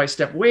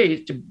step-by-step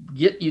way to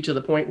get you to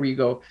the point where you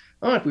go,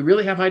 oh, if we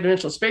really have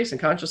high-dimensional space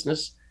and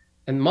consciousness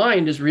and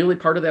mind is really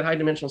part of that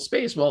high-dimensional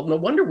space, well, no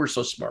wonder we're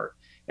so smart.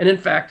 And in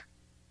fact,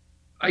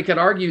 I could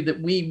argue that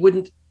we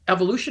wouldn't,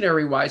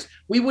 evolutionary-wise,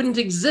 we wouldn't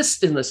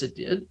exist unless it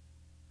did.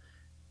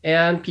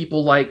 And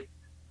people like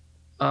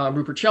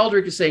Rupert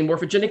Sheldrake is saying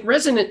morphogenic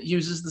resonance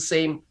uses the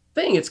same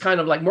thing. It's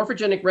kind of like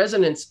morphogenic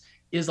resonance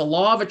is a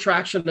law of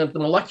attraction at the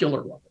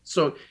molecular level.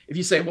 So if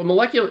you say, well,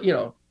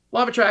 molecular,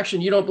 law of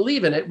attraction, you don't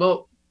believe in it.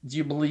 Well, do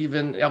you believe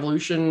in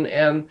evolution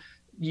and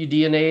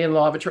DNA and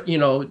law of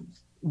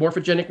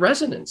morphogenic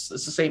resonance?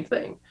 It's the same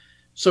thing.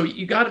 So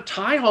you got to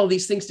tie all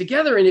these things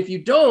together. And if you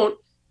don't,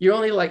 you're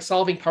only like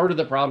solving part of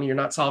the problem. You're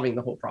not solving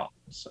the whole problem.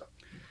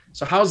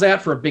 So how's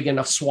that for a big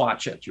enough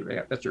swatch?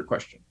 That's your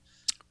question.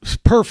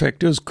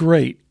 Perfect. It was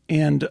great.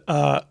 And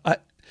I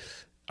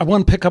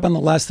want to pick up on the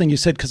last thing you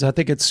said, because I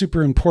think it's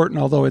super important,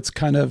 although it's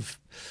kind of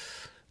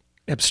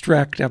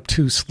abstract,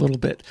 obtuse a little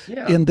bit.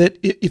 Yeah. In that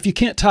if you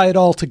can't tie it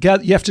all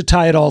together, you have to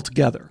tie it all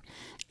together.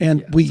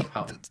 And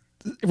somehow.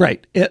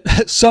 Right.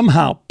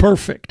 Somehow.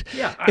 Perfect.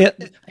 Yeah.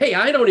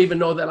 I don't even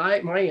know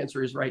that my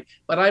answer is right,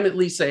 but I'm at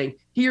least saying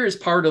here is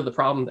part of the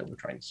problem that we're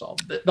trying to solve,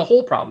 the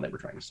whole problem that we're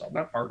trying to solve,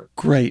 not part of it.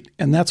 Great.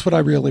 And that's what I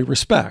really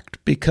respect,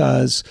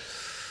 because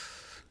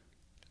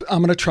I'm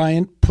going to try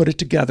and put it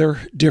together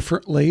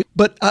differently.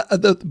 But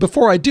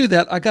before I do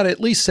that, I got to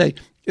at least say,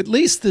 at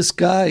least this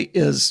guy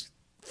is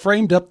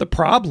framed up the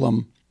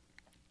problem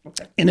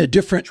in a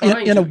different,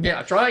 trying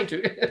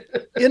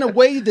to. in a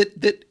way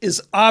that is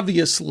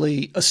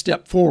obviously a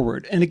step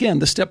forward. And again,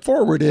 the step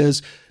forward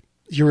is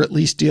you're at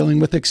least dealing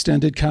with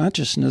extended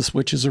consciousness,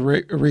 which is a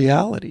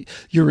reality.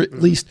 You're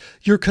at least,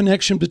 your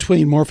connection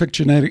between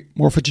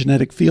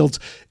morphogenetic fields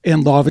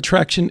and law of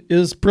attraction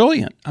is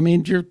brilliant. I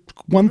mean, you're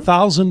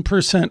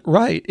 1000%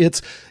 right.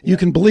 You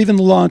can believe in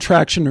the law of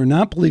attraction or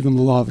not believe in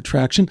the law of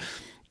attraction,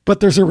 but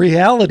there's a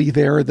reality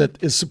there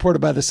that is supported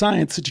by the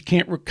science that you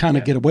can't kind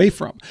of get away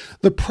from.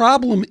 The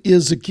problem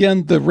is,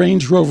 again, the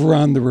Range Rover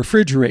on the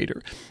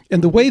refrigerator.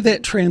 And the way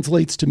that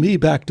translates to me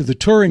back to the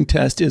Turing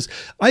test is,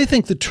 I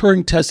think the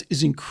Turing test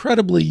is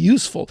incredibly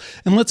useful.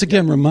 And let's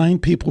again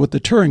remind people what the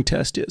Turing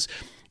test is.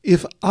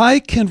 If I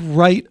can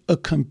write a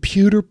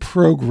computer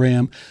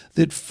program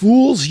that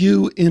fools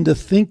you into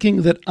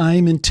thinking that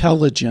I'm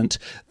intelligent,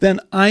 then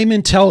I'm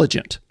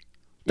intelligent.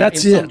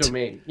 That's in it. Some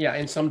domain. Yeah,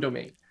 in some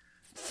domain.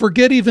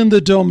 Forget even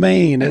the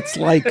domain. It's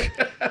like,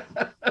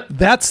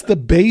 that's the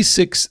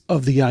basics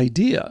of the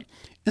idea.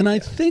 And I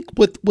think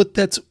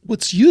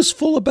what's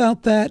useful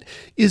about that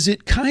is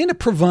it kind of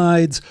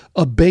provides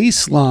a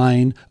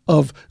baseline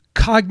of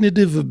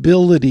cognitive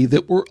ability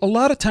that we're a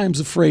lot of times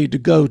afraid to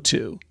go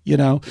to,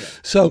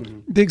 So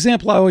the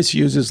example I always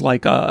use is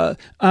like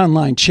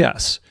online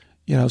chess,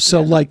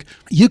 So like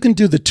you can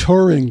do the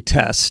Turing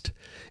test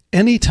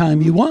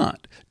anytime you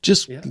want.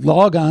 Just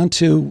log on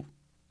to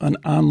an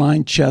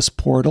online chess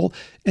portal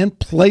and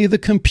play the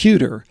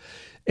computer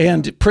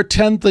and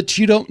pretend that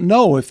you don't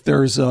know if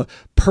there's a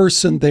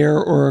person there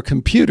or a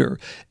computer.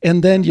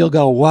 And then you'll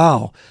go,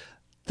 wow,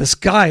 this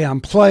guy I'm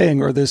playing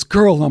or this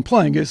girl I'm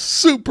playing is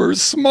super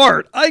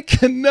smart. I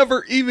can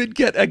never even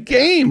get a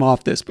game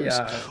off this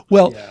person.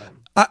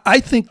 I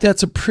think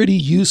that's a pretty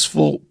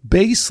useful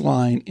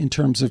baseline in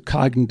terms of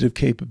cognitive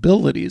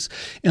capabilities.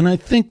 And I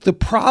think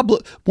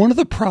one of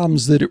the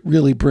problems that it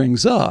really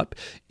brings up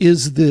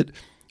is that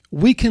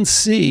we can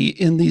see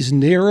in these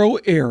narrow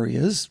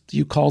areas,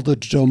 you call the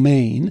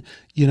domain,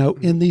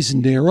 in these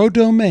narrow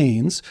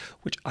domains,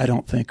 which I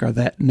don't think are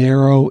that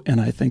narrow,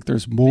 and I think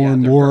there's more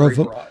and more of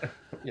them.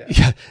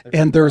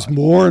 And there's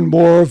more and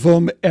more of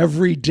them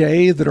every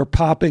day that are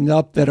popping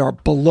up that are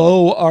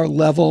below our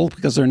level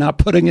because they're not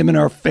putting them in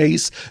our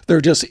face.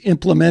 They're just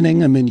implementing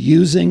them and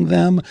using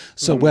them.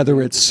 So whether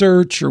it's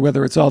search or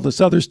whether it's all this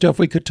other stuff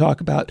we could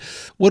talk about,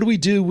 what do we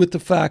do with the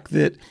fact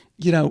that,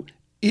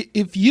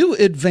 if you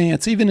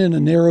advance, even in a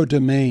narrow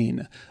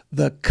domain,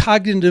 the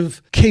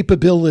cognitive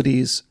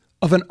capabilities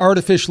of an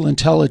artificial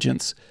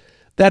intelligence,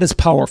 that is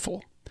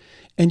powerful.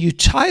 And you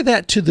tie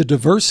that to the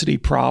diversity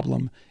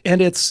problem,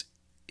 and it's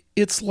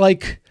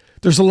like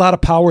there's a lot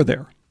of power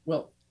there.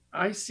 Well,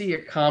 I see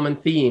a common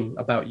theme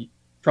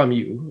from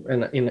you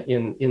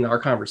in our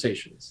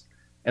conversations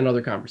and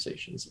other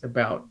conversations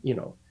about,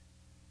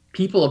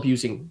 people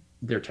abusing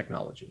their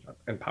technology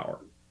and power,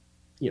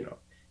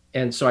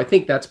 And so I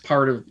think that's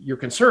part of your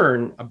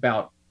concern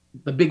about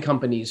the big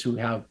companies who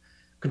have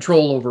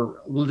control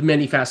over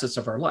many facets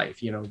of our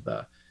life,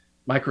 the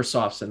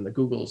Microsofts and the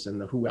Googles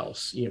and the who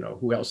else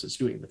is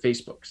doing the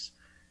Facebooks.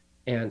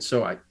 And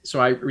so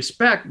I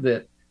respect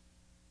that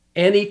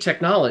any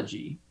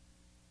technology,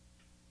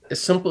 as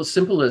simple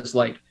as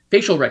like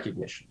facial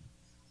recognition,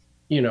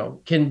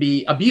 can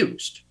be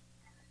abused,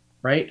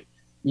 right?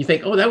 You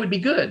think, oh, that would be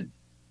good.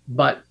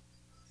 But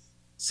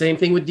same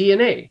thing with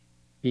DNA.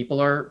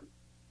 People are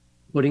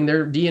putting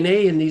their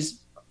DNA in these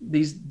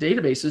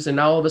databases, and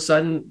now all of a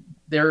sudden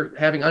they're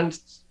having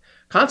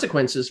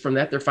consequences from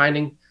that. They're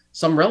finding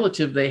some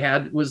relative they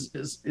had was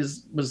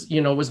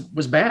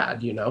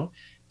bad,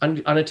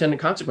 unintended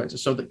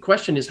consequences. So the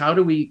question is, how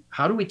do we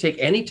take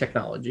any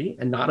technology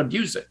and not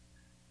abuse it?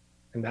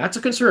 And that's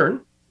a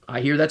concern. I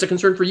hear that's a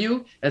concern for you,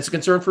 and it's a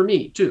concern for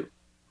me too.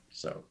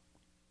 So,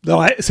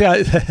 no,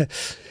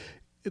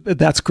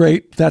 that's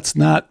great. That's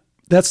not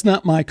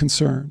my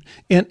concern.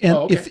 And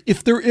okay.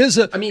 if there is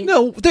it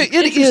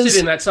is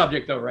in that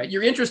subject though, right?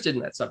 You're interested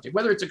in that subject,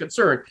 whether it's a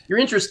concern, you're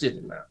interested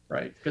in that,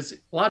 right? Because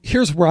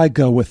here's where I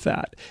go with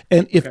that.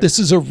 And if this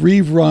is a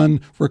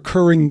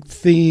recurring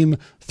theme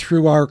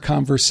through our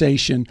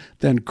conversation,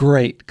 then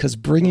great, because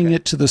bringing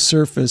it to the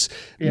surface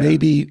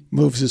maybe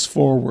moves us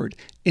forward,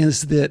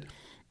 is that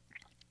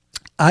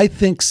I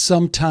think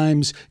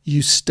sometimes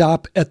you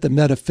stop at the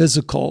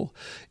metaphysical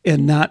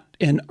and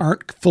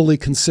aren't fully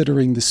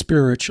considering the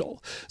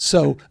spiritual.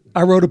 So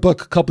I wrote a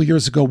book a couple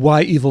years ago,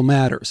 Why Evil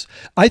Matters.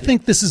 I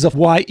think this is a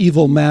why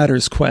evil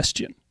matters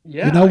question.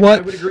 Yeah, you know what?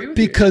 I would agree with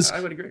because, you.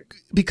 I would agree.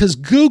 Because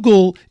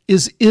Google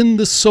is in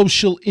the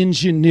social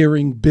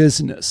engineering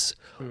business,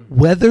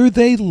 whether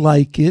they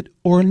like it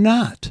or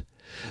not.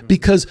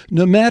 Because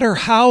no matter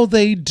how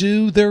they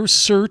do their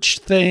search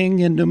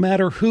thing and no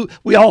matter who,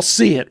 we all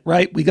see it,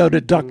 right? We go to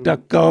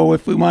DuckDuckGo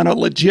if we want a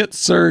legit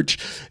search,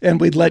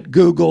 and we'd let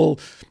Google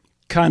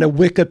kind of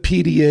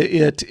Wikipedia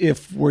it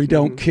if we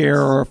don't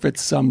care or if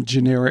it's some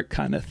generic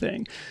kind of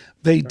thing.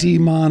 They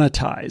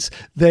demonetize.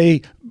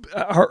 They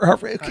are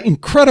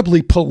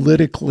incredibly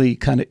politically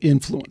kind of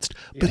influenced.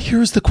 But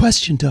here's the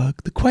question,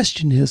 Doug. The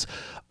question is,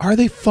 are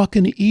they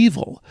fucking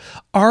evil?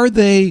 Are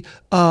they,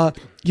 I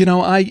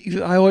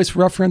always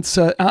reference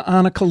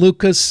Annika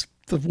Lucas,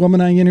 the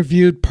woman I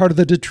interviewed, part of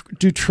the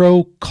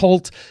Dutroux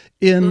cult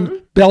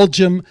in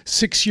Belgium,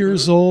 6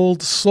 years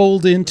old,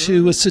 sold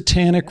into a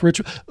satanic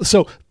ritual.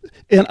 So,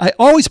 and I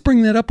always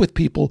bring that up with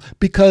people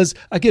because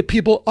I get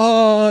people,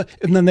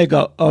 and then they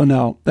go, oh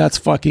no, that's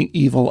fucking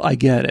evil. I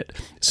get it.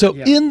 So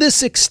in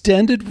this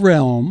extended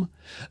realm,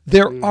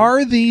 there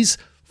are these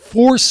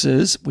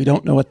forces. We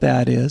don't know what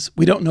that is.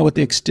 We don't know what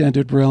the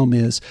extended realm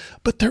is,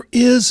 but there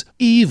is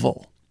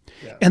evil.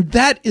 And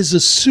that is a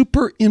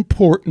super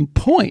important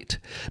point,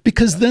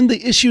 because then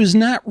the issue is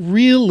not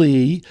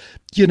really,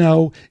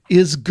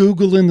 is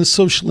Google in the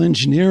social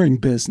engineering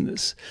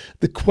business?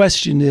 The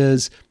question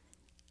is,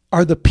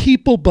 are the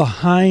people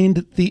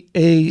behind the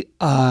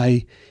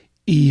AI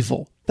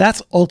evil? That's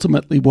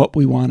ultimately what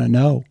we want to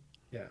know.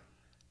 Yeah.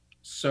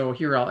 So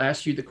here I'll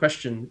ask you the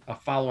question, a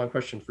follow-on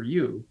question for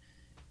you.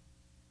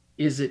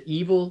 Is it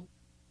evil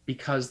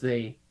because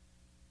they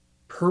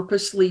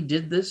purposely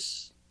did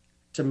this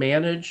to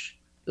manage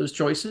those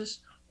choices?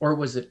 Or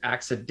was it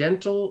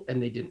accidental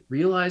and they didn't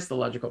realize the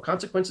logical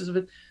consequences of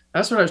it?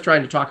 That's what I was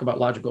trying to talk about,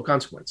 logical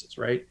consequences,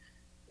 right?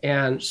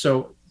 And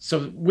so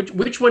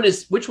which one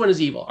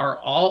is evil? Are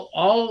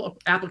all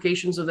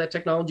applications of that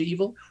technology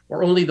evil,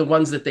 or only the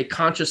ones that they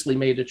consciously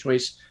made a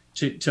choice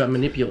to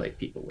manipulate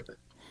people with it?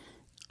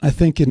 I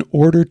think in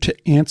order to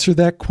answer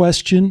that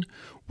question,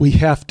 we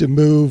have to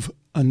move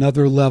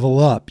another level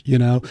up,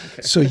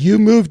 Okay. So you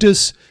moved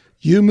us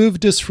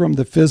from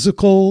the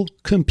physical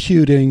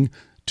computing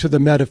to the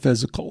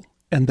metaphysical,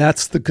 and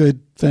that's the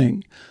good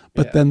thing.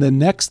 But then the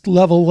next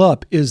level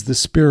up is the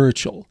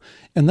spiritual.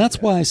 And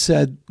that's why I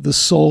said the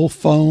soul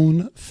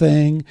phone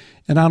thing.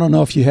 And I don't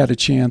know if you had a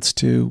chance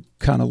to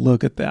kind of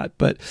look at that,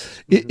 but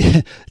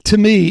to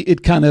me,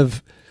 it kind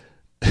of.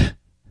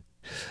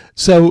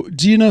 So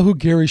do you know who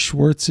Gary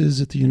Schwartz is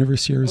at the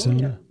University of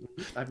Arizona?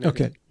 Oh, yeah.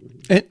 Okay.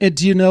 And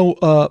do you know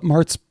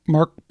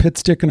Mark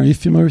Pitstick? And are you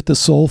familiar with the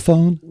soul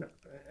phone?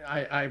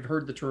 I've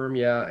heard the term,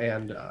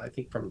 and I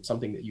think from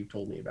something that you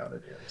told me about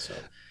it.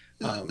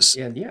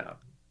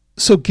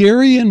 So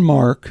Gary and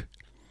Mark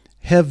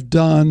have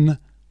done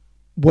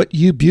what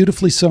you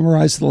beautifully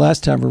summarized the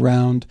last time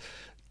around,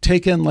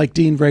 taken like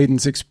Dean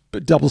Radin's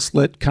double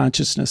slit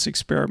consciousness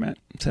experiment,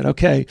 and said,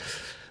 okay,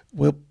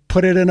 we'll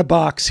put it in a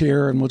box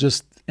here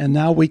and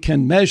now we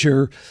can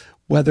measure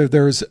whether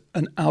there's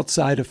an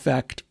outside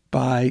effect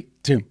by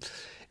two.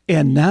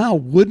 And now,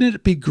 wouldn't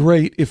it be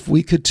great if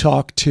we could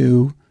talk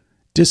to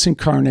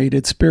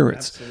disincarnated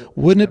spirits? Absolutely.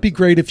 Wouldn't it be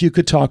great if you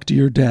could talk to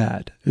your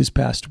dad who's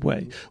passed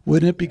away?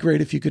 Wouldn't it be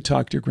great if you could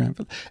talk to your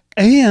grandfather?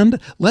 And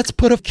let's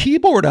put a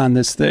keyboard on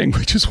this thing,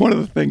 which is one of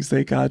the things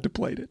they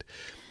contemplated.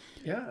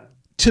 Yeah.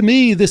 To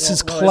me, this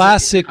is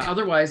classic.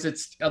 Otherwise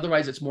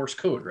it's Morse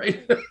code,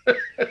 right?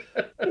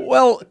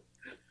 Well,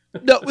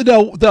 no.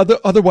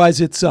 Otherwise,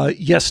 it's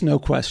yes, no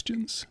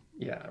questions.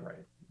 Yeah,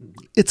 right.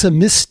 Mm-hmm. It's a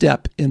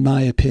misstep, in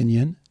my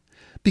opinion,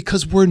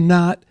 because we're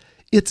not.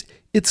 It's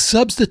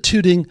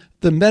substituting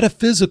the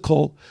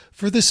metaphysical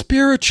for the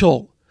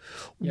spiritual.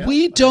 Yeah,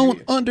 we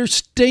don't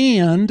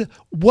understand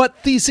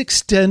what these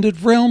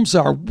extended realms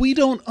are. We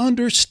don't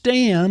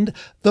understand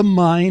the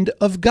mind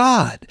of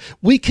God.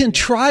 We can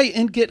try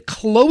and get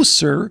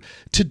closer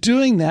to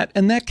doing that,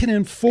 and that can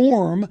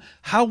inform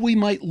how we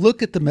might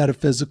look at the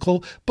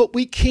metaphysical, but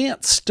we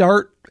can't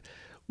start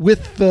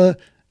with the,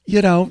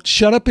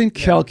 shut up and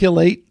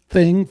calculate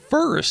thing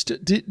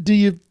first. Do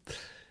you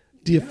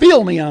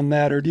feel me on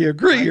that, or do you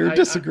agree or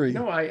disagree?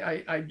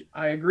 I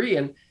agree.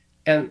 And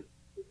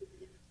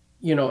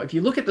if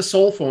you look at the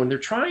soul phone, they're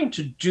trying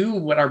to do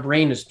what our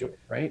brain is doing,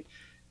 right?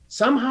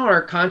 Somehow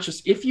our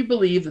if you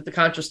believe that the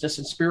consciousness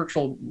and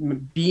spiritual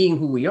being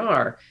who we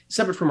are,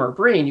 separate from our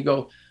brain, you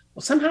go,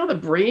 well, somehow the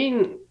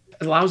brain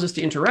allows us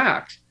to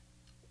interact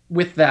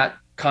with that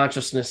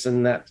consciousness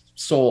and that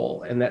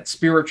soul and that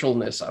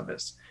spiritualness of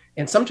us.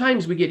 And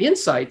sometimes we get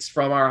insights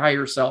from our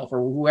higher self or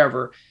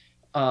whoever,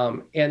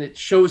 and it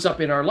shows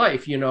up in our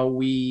life.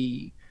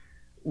 We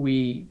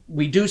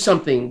do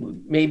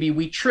something, maybe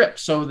we trip,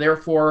 so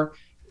therefore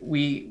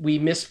we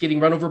miss getting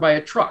run over by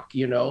a truck,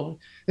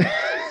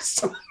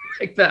 something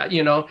like that,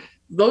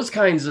 those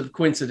kinds of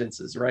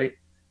coincidences, right?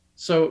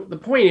 So the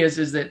point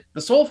is that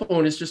the soul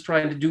phone is just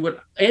trying to do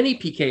what any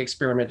PK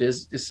experiment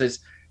is. It says,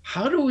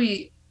 how do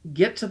we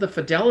get to the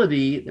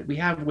fidelity that we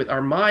have with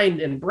our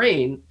mind and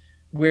brain,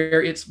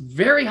 where it's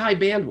very high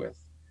bandwidth,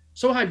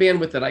 so high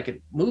bandwidth that I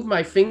could move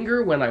my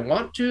finger when I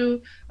want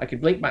to, I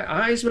could blink my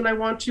eyes when I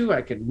want to,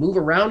 I could move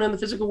around in the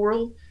physical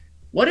world.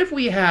 What if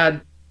we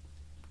had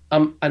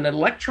an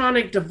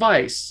electronic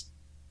device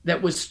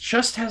that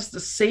has the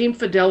same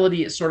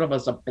fidelity as sort of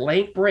as a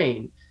blank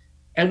brain,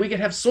 and we could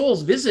have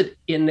souls visit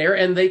in there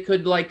and they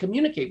could like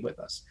communicate with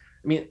us?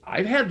 I mean,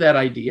 I've had that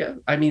idea.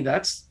 I mean,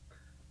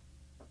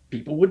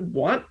 people would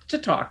want to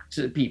talk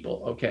to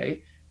people.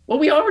 Okay. Well,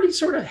 we already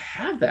sort of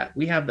have that.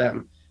 We have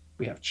them.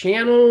 We have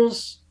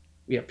channels.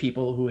 We have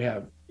people who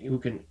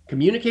can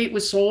communicate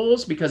with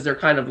souls because they're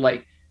kind of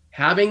like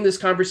having this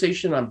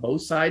conversation on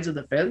both sides of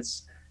the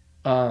fence.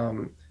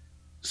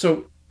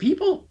 So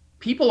people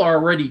are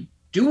already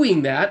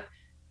doing that,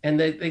 and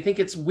they think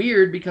it's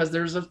weird because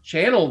there's a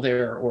channel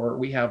there, or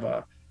we have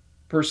a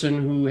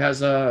person who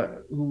has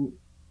about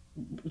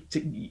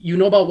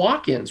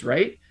walk-ins,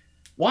 right?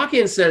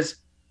 Walk-in says,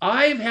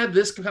 I've had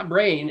this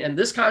brain and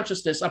this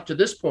consciousness up to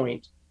this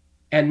point,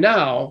 and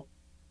now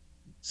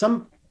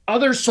some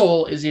other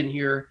soul is in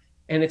here,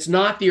 and it's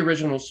not the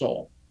original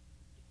soul.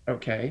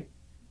 Okay.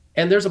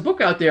 And there's a book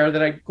out there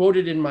that I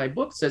quoted in my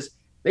book says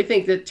they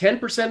think that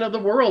 10% of the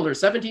world or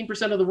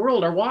 17% of the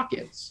world are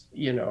walk-ins,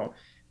 and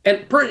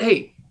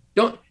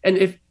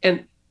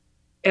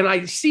and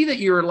I see that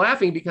you're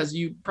laughing because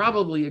you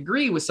probably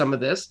agree with some of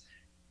this,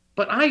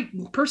 but I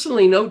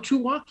personally know 2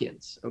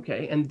 walk-ins.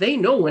 Okay. And they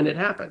know when it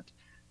happened.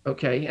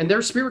 Okay. And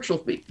they're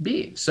spiritual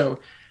beings. So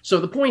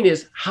the point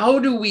is, how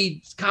do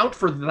we count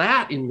for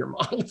that in your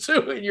model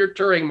too, in your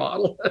Turing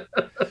model?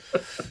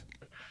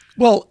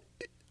 Well,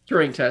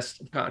 Turing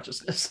test of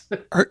consciousness.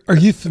 Are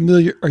you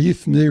familiar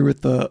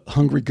with the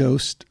hungry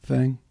ghost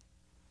thing?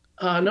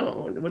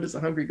 No. What is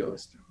the hungry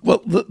ghost?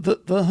 Well,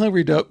 the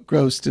hungry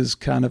ghost is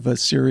kind of a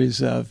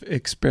series of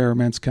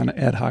experiments, kind of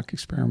ad hoc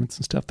experiments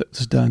and stuff that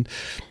was done.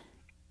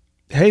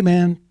 Hey,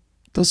 man,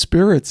 those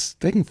spirits,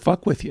 they can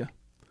fuck with you.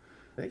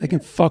 They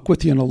can fuck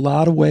with you in a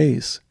lot of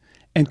ways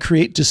and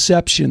create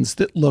deceptions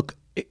that look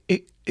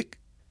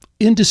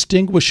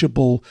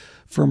indistinguishable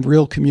from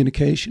real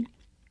communication.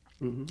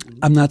 Mm-hmm.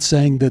 I'm not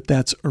saying that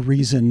that's a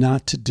reason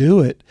not to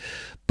do it,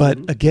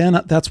 but again,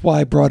 that's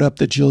why I brought up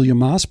the Julia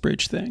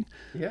Mossbridge thing.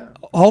 Yeah.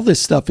 All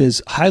this stuff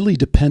is highly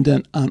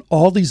dependent on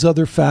all these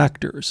other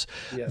factors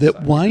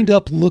that wind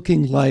up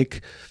looking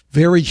like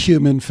very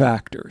human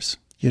factors.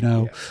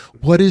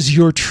 What is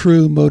your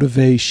true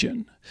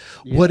motivation?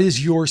 Yeah. What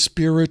is your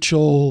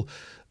spiritual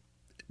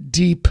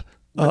deep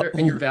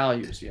and your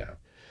values? Yeah.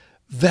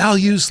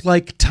 Values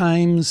like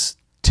times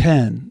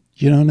 10.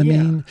 You know what I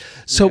mean?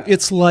 So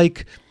it's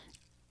like,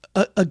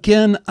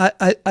 again,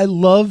 I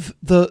love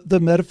the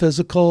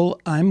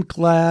metaphysical. I'm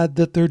glad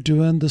that they're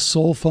doing the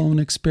soul phone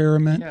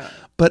experiment. Yeah.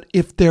 But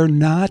if they're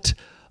not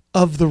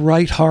of the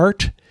right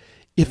heart,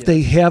 if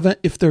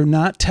they're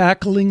not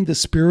tackling the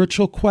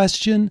spiritual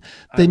question,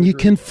 then you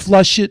can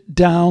flush it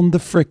down the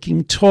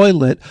freaking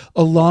toilet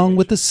along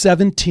with the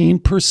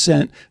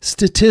 17%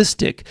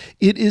 statistic.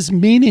 It is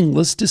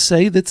meaningless to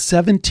say that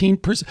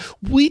 17%.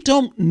 We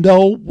don't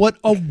know what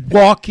a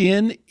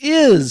walk-in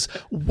is.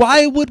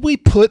 Why would we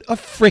put a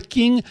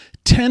freaking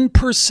 10%,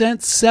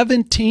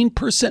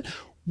 17%?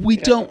 We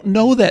don't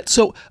know that.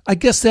 So I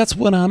guess that's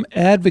what I'm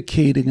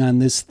advocating on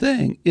this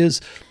thing is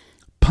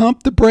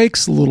pump the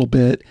brakes a little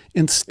bit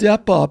and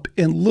step up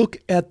and look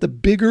at the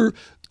bigger,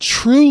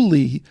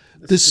 truly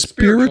the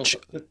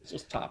spiritual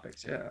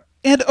topics,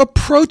 and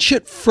approach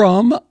it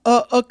from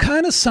a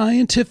kind of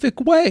scientific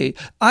way.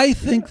 I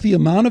think the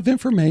amount of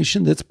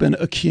information that's been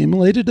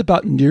accumulated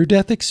about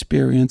near-death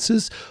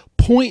experiences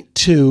point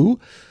to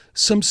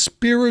some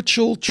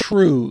spiritual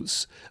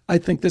truths. I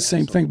think the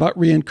same thing about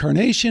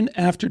reincarnation,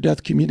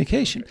 after-death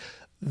communication.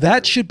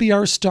 That should be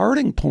our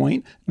starting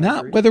point,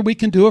 not whether we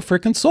can do a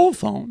frickin' soul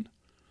phone.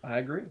 I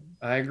agree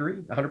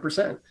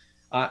 100%.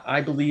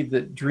 I believe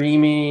that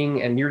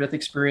dreaming and near-death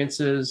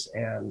experiences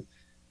and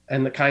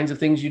the kinds of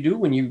things you do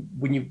when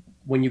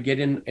you get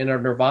in a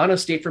nirvana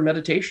state for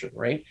meditation,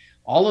 right?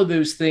 All of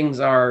those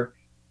things are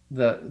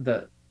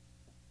the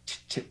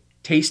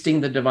tasting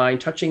the divine,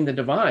 touching the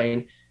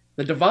divine.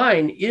 The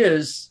divine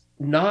is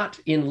not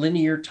in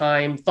linear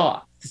time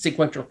thought, the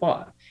sequential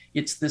thought.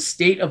 It's the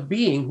state of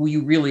being who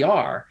you really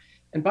are.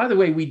 And by the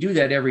way, we do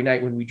that every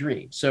night when we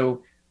dream.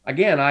 So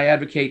again, I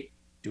advocate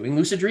doing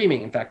lucid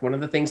dreaming. In fact, one of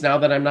the things now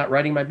that I'm not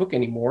writing my book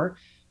anymore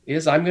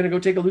is I'm going to go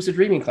take a lucid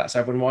dreaming class.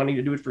 I've been wanting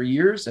to do it for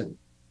years, and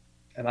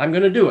I'm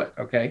going to do it.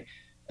 Okay.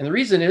 And the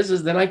reason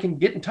is then I can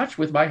get in touch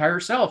with my higher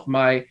self,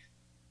 my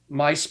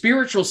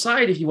spiritual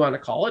side, if you want to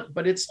call it,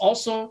 but it's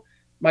also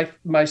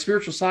my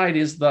spiritual side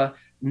is the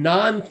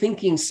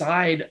non-thinking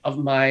side of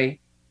my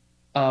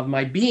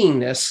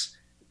beingness,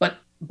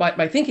 but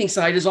my thinking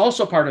side is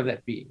also part of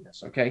that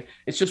beingness. Okay.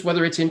 It's just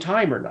whether it's in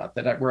time or not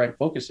where I'm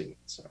focusing it.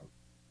 So.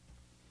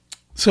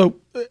 So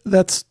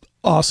that's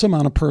awesome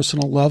on a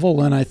personal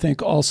level, and I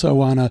think also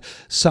on a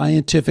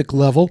scientific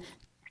level.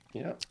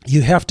 Yeah.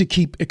 You have to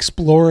keep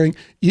exploring.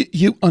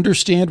 You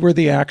understand where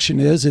the action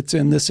is. It's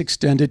in this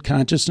extended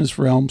consciousness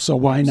realm, so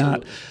why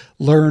not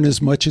learn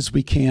as much as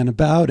we can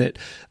about it?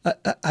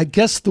 I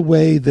guess the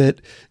way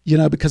that,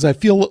 because I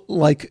feel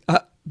like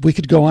we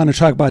could go on and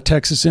talk about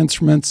Texas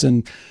Instruments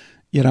and,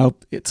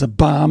 it's a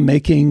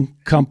bomb-making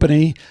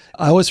company.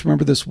 I always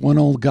remember this one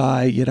old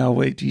guy,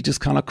 he just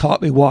kind of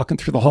caught me walking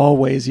through the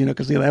hallways,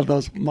 because they have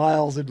those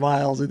miles and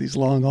miles of these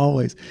long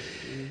hallways.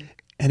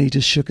 And he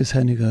just shook his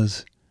head and he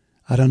goes,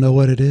 I don't know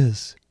what it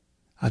is.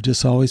 I've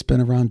just always been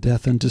around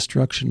death and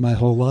destruction my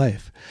whole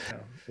life.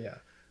 Yeah.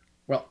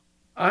 Well,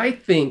 I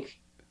think,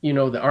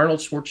 the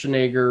Arnold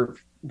Schwarzenegger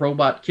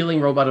killing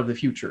robot of the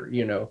future,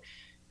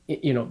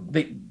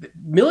 the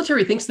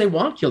military thinks they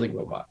want killing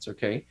robots.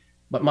 Okay.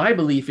 But my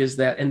belief is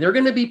that, and they're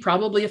going to be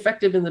probably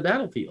effective in the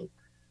battlefield,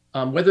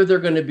 whether they're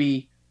going to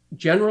be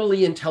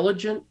generally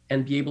intelligent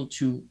and be able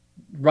to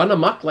run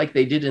amok like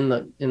they did in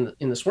the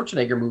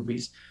Schwarzenegger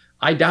movies,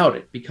 I doubt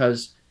it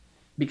because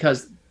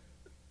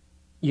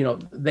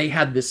they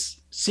had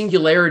this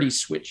singularity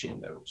switch in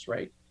those,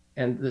 right?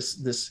 And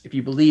this, if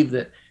you believe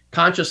that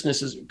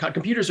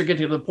computers are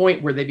getting to the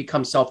point where they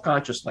become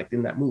self-conscious, like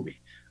in that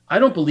movie. I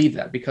don't believe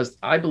that, because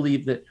I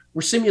believe that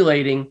we're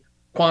simulating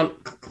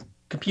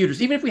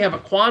computers. Even if we have a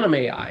quantum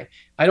AI,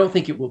 I don't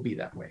think it will be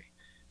that way.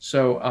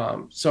 So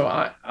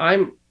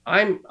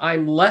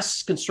I'm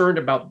less concerned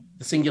about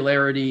the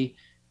singularity.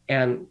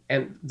 And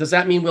does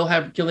that mean we'll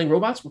have killing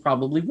robots? We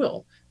probably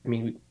will. I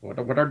mean, what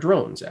are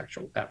drones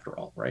after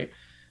all, right?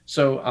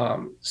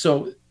 So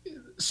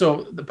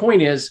the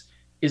point is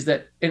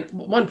that, and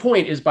one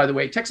point is, by the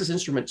way, Texas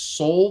Instruments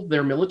sold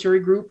their military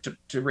group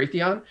to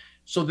Raytheon.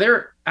 So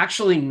they're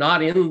actually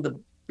not in the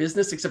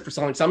business except for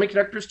selling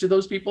semiconductors to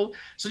those people.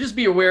 So just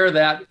be aware of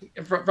that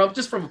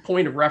from a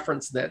point of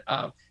reference that,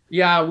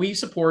 we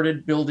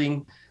supported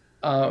building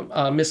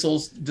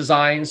missiles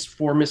designs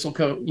for missile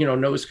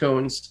nose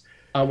cones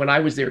when I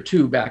was there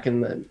too, back in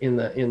the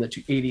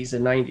 80s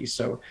and 90s.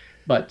 So,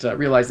 but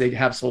realize they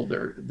have sold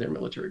their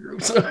military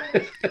groups.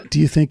 Do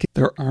you think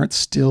there aren't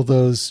still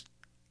those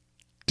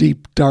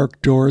deep,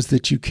 dark doors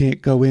that you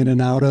can't go in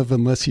and out of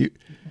unless you...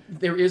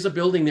 There is a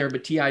building there,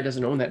 but TI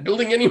doesn't own that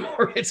building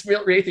anymore. It's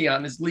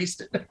Raytheon has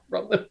leased it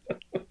from them.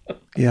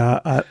 Yeah,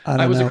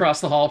 I was know.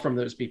 across the hall from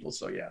those people,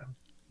 so yeah.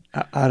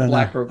 I don't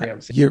Black know.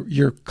 programs.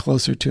 You're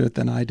closer to it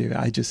than I do.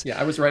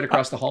 I was right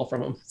across the hall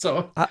from them,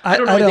 so I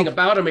don't know anything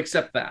about them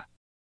except that.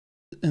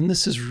 And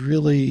this is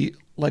really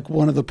like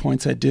one of the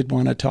points I did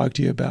want to talk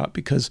to you about,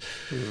 because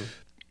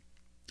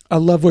I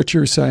love what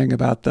you're saying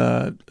about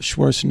the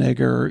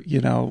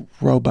Schwarzenegger,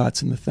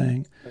 robots and the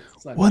thing.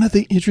 One of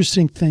the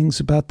interesting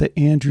things about the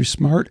Andrew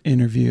Smart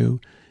interview,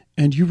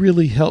 and you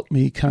really helped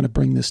me kind of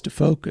bring this to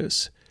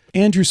focus.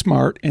 Andrew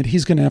Smart, and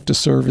he's going to have to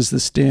serve as the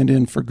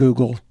stand-in for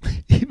Google,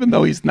 even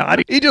though he's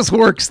not. He just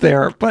works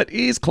there, but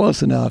he's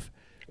close enough.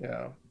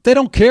 Yeah. They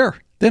don't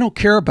care. They don't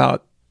care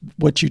about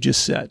what you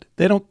just said.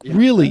 They don't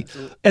really,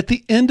 absolutely. At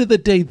the end of the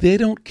day, they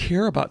don't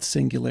care about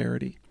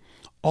singularity.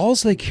 All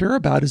they care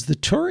about is the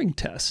Turing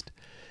test.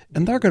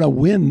 And they're going to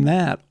win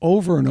that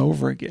over and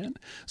over again.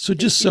 So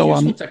just so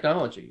I'm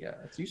technology,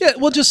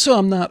 just so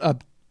I'm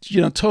not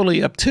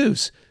totally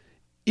obtuse.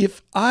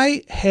 If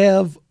I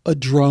have a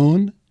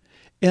drone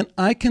and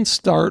I can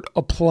start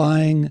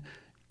applying,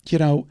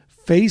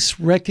 face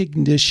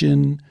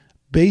recognition,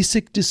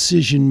 basic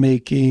decision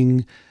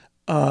making,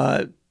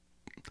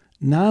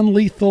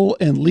 non-lethal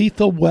and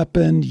lethal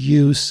weapon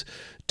use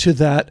to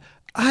that,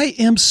 I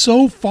am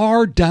so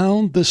far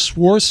down the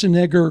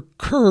Schwarzenegger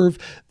curve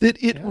that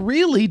it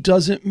really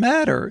doesn't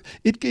matter.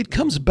 It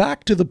comes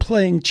back to the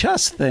playing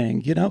chess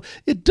thing,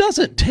 It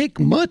doesn't take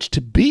much to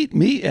beat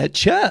me at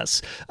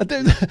chess.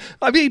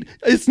 I mean,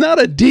 it's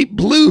not a deep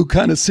blue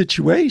kind of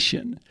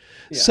situation.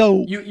 Yeah.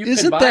 So you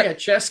can buy a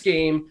chess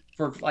game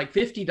for like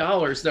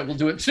 $50 that will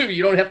do it too.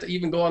 You don't have to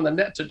even go on the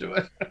net to do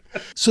it.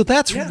 So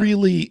that's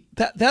really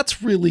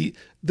that's really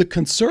the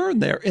concern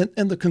there.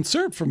 And the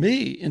concern for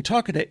me in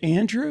talking to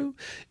Andrew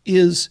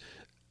is,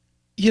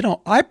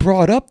 I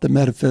brought up the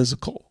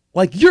metaphysical.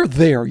 Like you're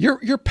there,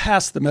 you're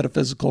past the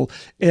metaphysical,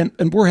 and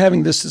we're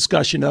having this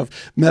discussion of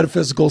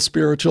metaphysical,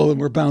 spiritual, and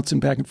we're bouncing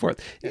back and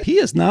forth. He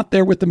is not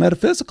there with the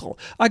metaphysical.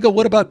 I go,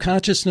 what about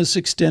consciousness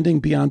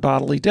extending beyond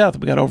bodily death?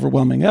 We got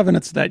overwhelming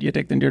evidence that you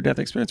take the near-death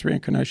experience,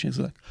 reincarnation. He's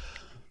like,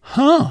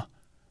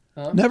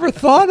 never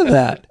thought of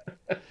that.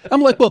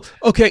 I'm like, well,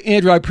 okay,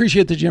 Andrew, I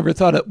appreciate that you never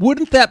thought of it.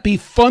 Wouldn't that be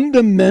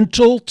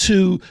fundamental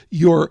to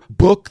your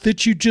book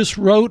that you just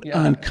wrote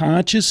on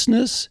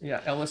consciousness? Yeah,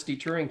 LSD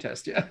Turing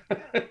test, yeah.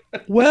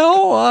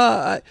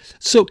 Well,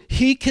 so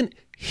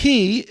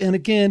and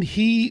again,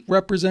 he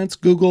represents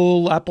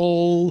Google,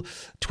 Apple,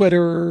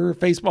 Twitter,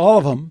 Facebook, all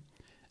of them.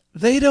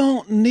 They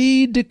don't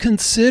need to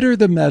consider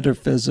the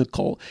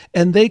metaphysical,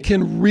 and they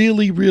can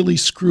really, really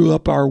screw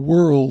up our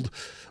world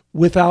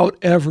without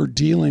ever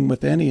dealing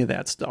with any of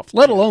that stuff,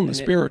 let alone the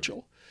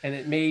spiritual. And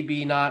it may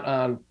be not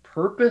on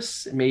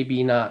purpose. It may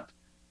be not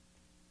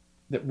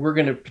that we're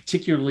going to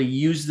particularly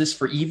use this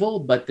for evil,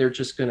 but they're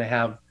just going to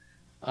have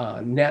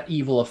net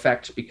evil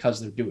effect because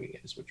they're doing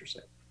it, is what you're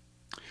saying.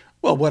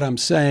 Well, what I'm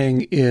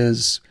saying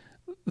is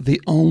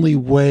the only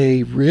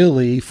way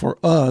really for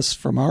us,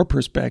 from our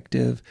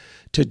perspective,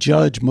 to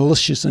judge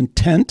malicious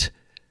intent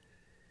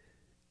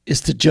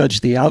is to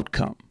judge the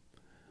outcome.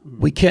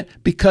 We can't,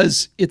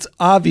 because it's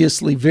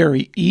obviously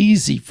very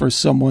easy for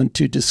someone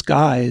to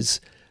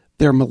disguise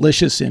their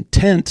malicious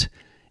intent,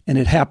 and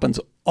it happens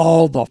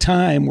all the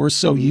time. We're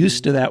so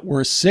used to that.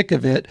 We're sick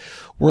of it.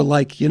 We're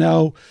like,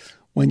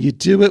 when you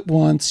do it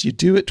once, you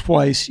do it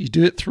twice, you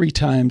do it 3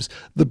 times,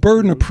 the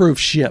burden of proof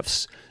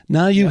shifts.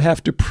 Now you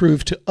have to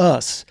prove to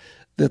us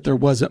that there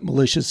wasn't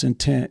malicious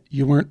intent.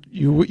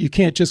 You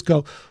can't just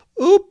go,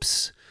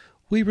 oops,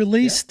 we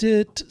released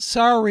it.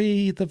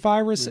 Sorry, the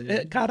virus,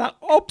 it got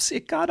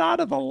out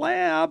of the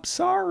lab.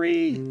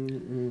 Sorry.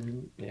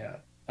 Yeah.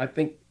 I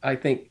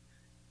think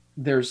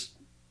there's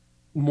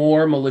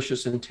more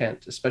malicious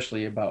intent,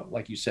 especially about,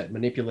 like you said,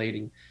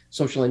 manipulating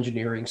social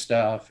engineering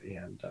stuff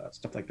and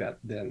stuff like that,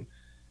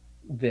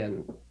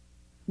 than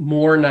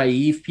more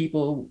naive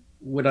people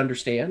would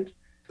understand.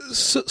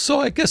 So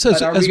I guess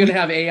are we going to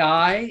have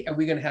AI? Are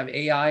we going to have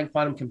AI and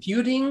quantum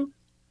computing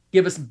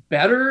give us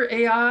better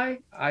AI?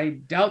 I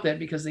doubt that,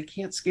 because they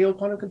can't scale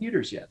quantum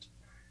computers yet.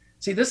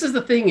 See, this is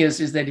the thing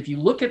is that if you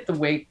look at the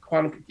way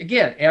quantum,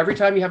 again, every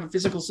time you have a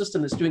physical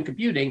system that's doing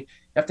computing, you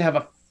have to have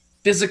a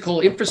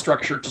physical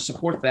infrastructure to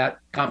support that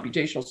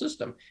computational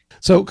system.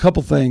 So a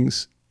couple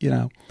things,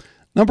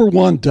 Number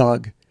one,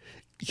 Doug,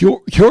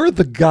 you're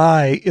the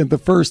guy in the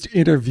first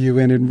interview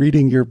and in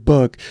reading your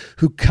book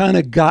who kind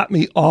of got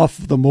me off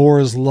the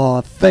Moore's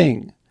Law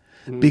thing.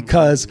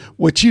 Because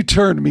what you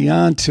turned me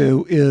on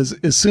to is,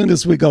 as soon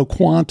as we go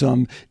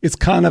quantum, it's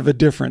kind of a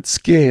different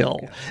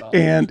scale.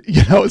 And,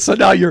 so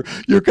now you're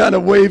kind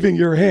of waving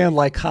your hand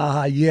like,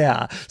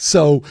 yeah.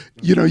 So,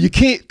 you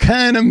can't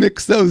kind of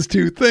mix those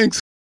two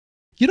things.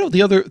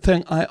 The other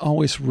thing I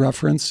always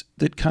reference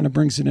that kind of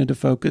brings it into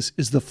focus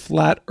is the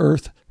flat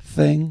earth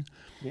thing.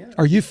 Yeah.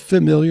 Are you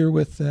familiar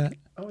with that?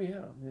 Oh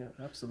yeah,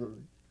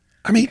 absolutely.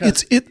 I mean,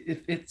 because if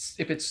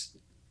it's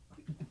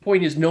the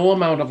point is, no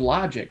amount of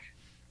logic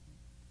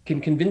can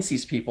convince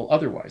these people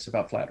otherwise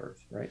about flat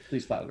earth, right?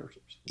 These flat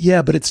earthers.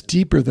 Yeah, but it's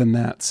deeper than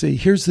that. See,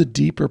 here's the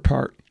deeper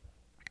part.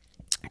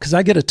 Because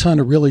I get a ton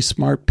of really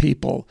smart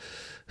people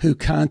who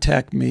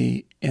contact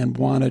me and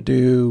want to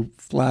do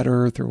flat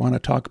earth or want to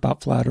talk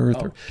about flat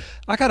earth. Or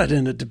I got it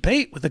in a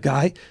debate with a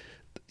guy,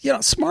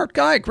 smart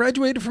guy,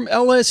 graduated from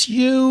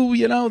LSU,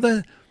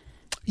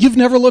 you've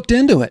never looked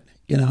into it.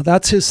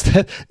 That's his,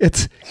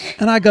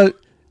 and I go,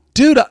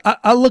 dude,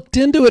 I looked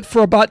into it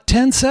for about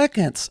 10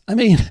 seconds. I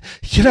mean,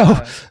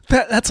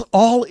 that's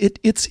all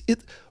it's.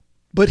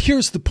 But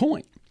here's the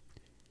point.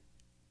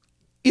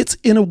 It's,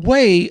 in a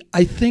way,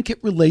 I think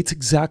it relates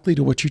exactly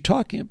to what you're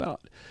talking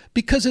about,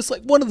 because it's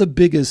like one of the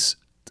biggest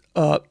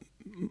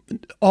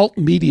alt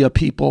media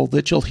people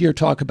that you'll hear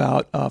talk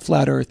about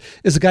flat earth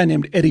is a guy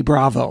named Eddie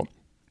Bravo.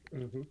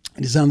 And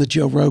he's on the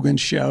Joe Rogan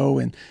show,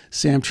 and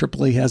Sam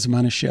Tripoli has him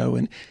on a show,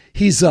 and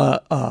he's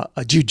a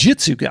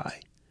jiu-jitsu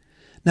guy.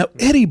 Now,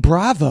 Eddie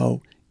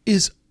Bravo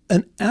is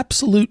an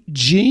absolute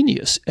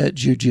genius at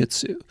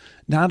jiu-jitsu,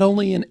 not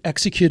only in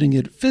executing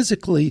it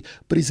physically,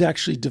 but he's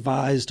actually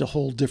devised a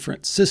whole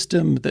different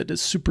system that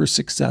is super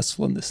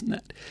successful in this and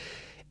that.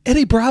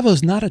 Eddie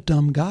Bravo's not a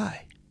dumb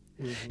guy.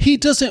 He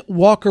doesn't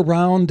walk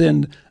around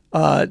and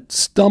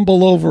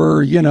stumble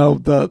over,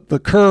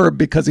 the curb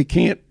because he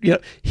can't,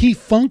 he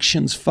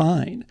functions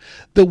fine.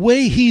 The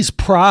way he's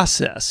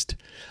processed,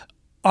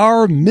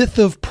 our myth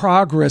of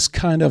progress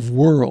kind of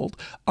world,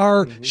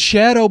 our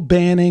shadow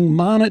banning,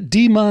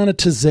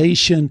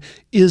 demonetization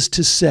is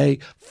to say,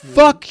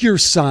 fuck your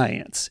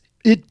science.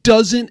 It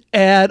doesn't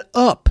add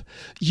up.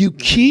 You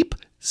keep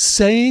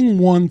saying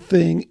one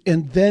thing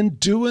and then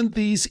doing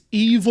these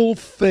evil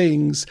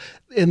things,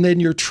 and then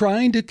you're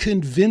trying to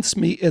convince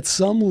me at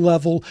some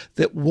level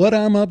that what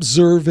I'm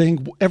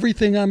observing,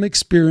 everything I'm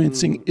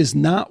experiencing is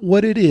not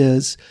what it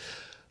is.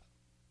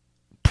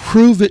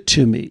 Prove it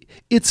to me.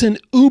 It's an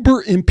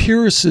uber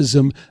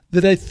empiricism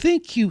that I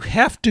think you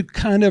have to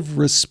kind of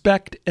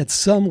respect at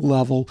some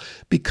level,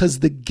 because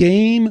the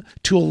game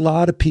to a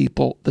lot of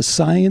people, the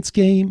science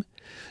game,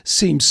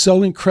 seems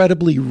so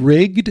incredibly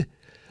rigged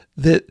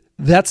that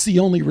that's the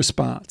only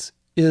response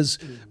is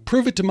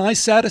prove it to my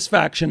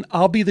satisfaction.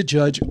 I'll be the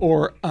judge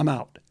or I'm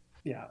out.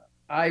 Yeah.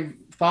 I've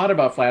thought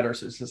about flat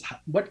earthers as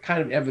what kind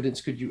of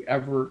evidence could you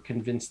ever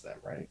convince them,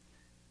 right?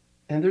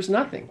 And there's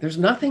nothing. There's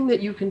nothing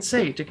that you can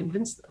say to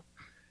convince them.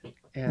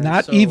 And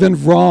not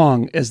even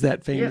wrong, as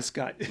that famous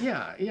guy.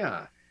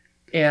 Yeah.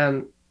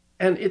 And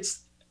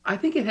it's, I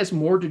think it has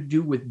more to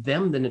do with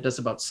them than it does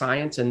about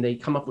science. And they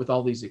come up with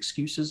all these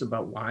excuses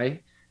about why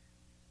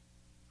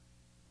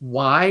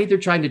they're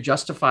trying to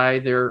justify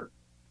their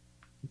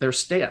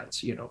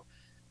stance.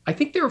 I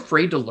think they're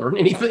afraid to learn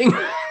anything.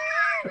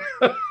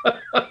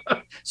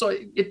 So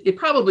it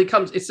probably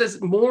it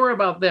says more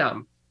about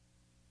them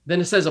than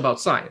it says about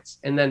science.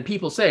 And then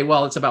people say,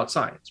 well, it's about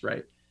science,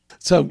 right?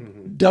 So,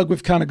 Doug,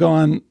 we've kind of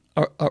gone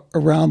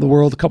around the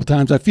world a couple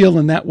times. I feel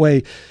in that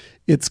way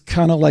it's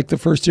kind of like the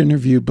first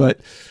interview, but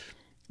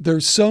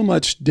there's so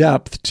much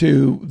depth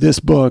to this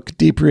book,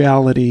 Deep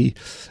Reality.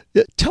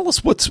 Tell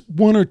us what's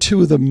one or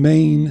two of the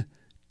main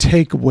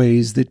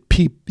takeaways that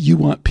you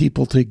want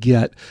people to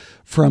get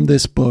from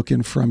this book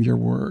and from your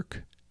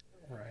work.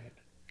 Right.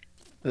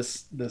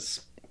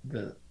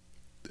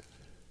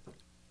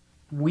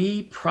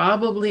 We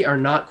probably are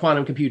not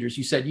quantum computers.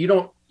 You said you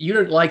don't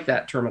like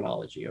that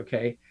terminology,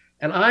 okay?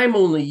 And I'm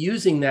only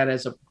using that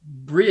as a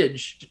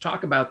bridge to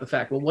talk about the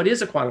fact, well, what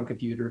is a quantum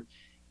computer?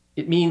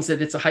 It means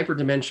that it's a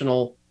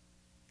hyperdimensional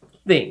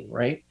thing,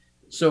 right?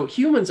 So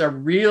humans are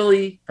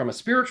really, from a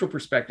spiritual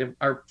perspective,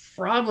 are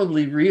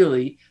probably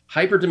really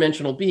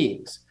hyperdimensional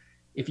beings.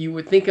 If you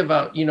would think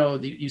about,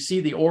 you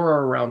see the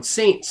aura around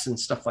saints and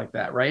stuff like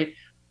that, right?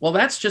 Well,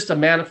 that's just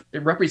a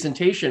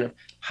representation of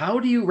how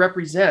do you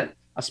represent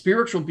a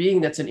spiritual being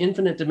that's an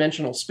infinite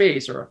dimensional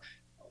space or a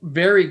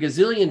very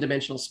gazillion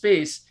dimensional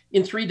space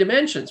in 3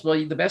 dimensions.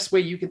 Well, the best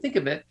way you can think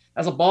of it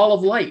as a ball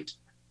of light,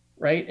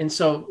 right? And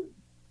so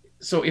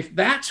if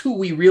that's who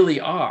we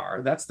really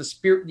are, that's the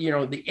spirit,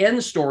 the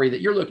end story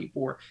that you're looking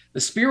for,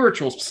 the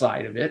spiritual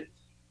side of it.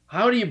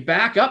 How do you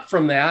back up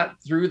from that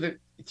through the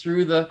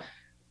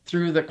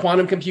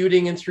quantum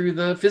computing and through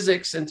the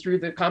physics and through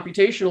the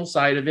computational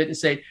side of it and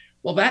say,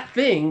 well, that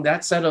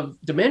set of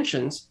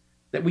dimensions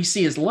that we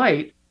see as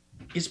light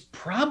is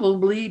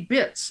probably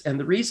bits. And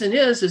the reason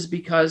is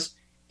because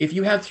if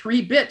you have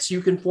 3 bits,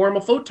 you can form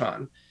a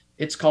photon.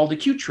 It's called a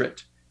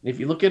qubit. And if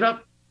you look it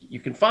up, you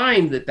can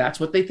find that that's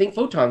what they think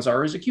photons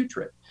are, is a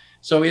qubit.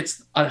 So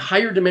it's a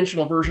higher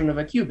dimensional version of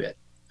a qubit,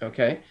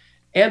 okay?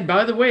 And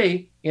by the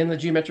way, in the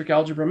geometric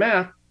algebra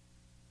math,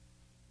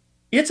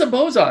 it's a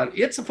boson,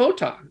 it's a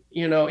photon,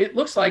 it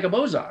looks like a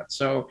boson.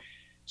 So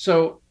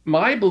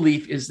my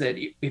belief is that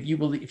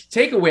if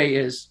takeaway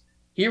is,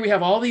 here we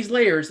have all these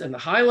layers, and the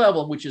high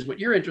level, which is what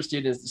you're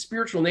interested in, is the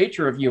spiritual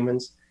nature of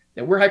humans,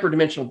 that we're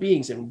hyperdimensional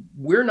beings, and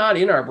we're not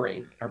in our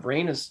brain. Our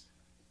brain is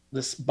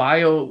this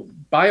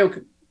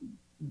biocomputer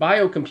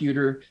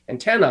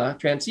antenna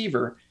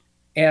transceiver,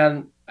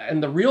 and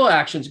the real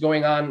actions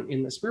going on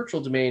in the spiritual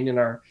domain in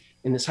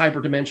this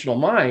hyperdimensional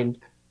mind,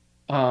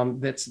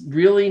 that's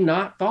really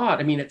not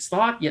thought. I mean, it's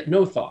thought yet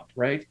no thought,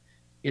 right?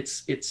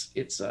 It's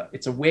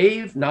a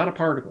wave, not a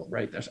particle,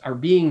 right? Our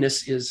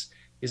beingness is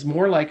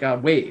more like a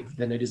wave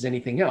than it is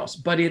anything else,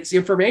 but it's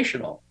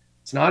informational.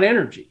 It's not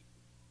energy,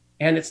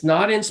 and it's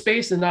not in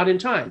space and not in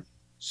time.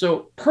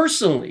 So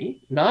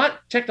personally, not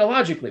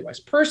technologically wise,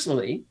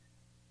 personally,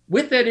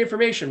 with that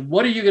information,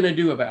 what are you going to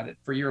do about it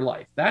for your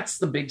life? That's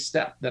the big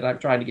step that I'm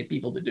trying to get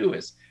people to do.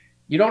 Is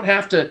you don't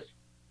have to,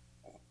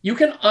 you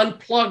can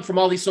unplug from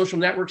all these social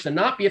networks and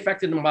not be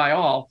affected by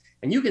all,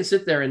 and you can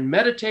sit there and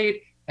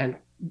meditate and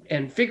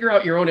figure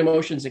out your own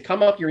emotions and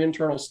come up your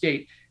internal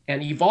state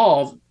and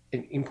evolve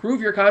and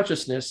improve your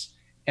consciousness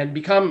and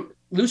become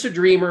lucid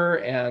dreamer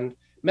and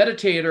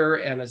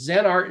meditator and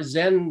a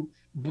Zen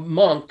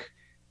monk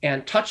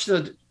and touch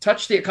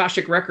the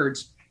Akashic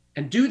records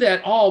and do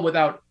that all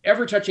without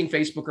ever touching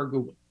Facebook or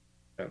Google.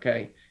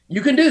 Okay.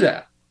 You can do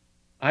that.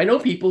 I know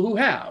people who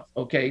have,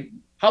 okay,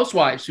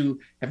 housewives who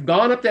have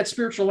gone up that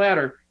spiritual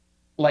ladder.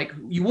 Like,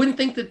 you wouldn't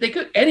think that they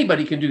could,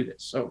 anybody can do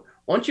this. So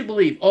once you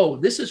believe, oh,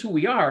 this is who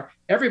we are,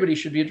 everybody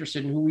should be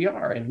interested in who we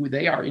are and who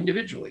they are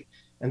individually.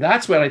 And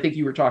that's what I think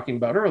you were talking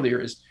about earlier,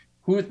 is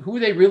who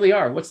they really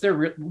are. What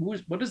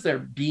is their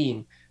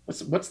being?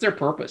 What's their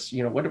purpose?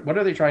 What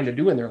are they trying to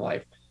do in their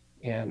life?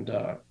 And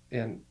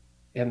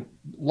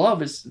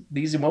love is,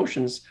 these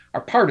emotions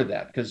are part of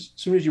that, because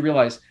as soon as you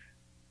realize,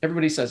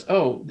 everybody says,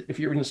 oh, if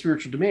you're in the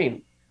spiritual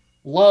domain,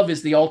 love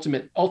is the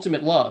ultimate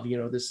love,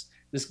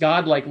 this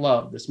godlike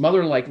love, this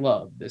mother-like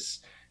love, this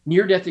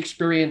near-death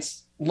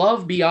experience,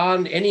 love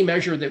beyond any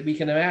measure that we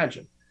can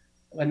imagine.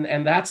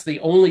 And that's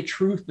the only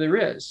truth there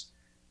is.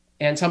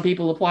 And some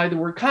people apply the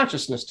word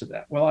consciousness to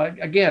that. Well,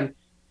 again,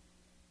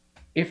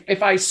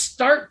 if I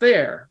start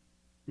there,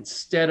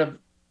 instead of,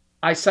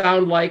 I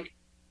sound like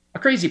a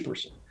crazy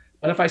person.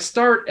 But if I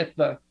start at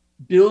the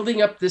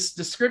building up this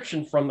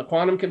description from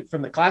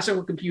the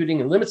classical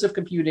computing and limits of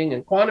computing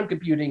and quantum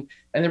computing,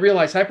 and then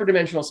realize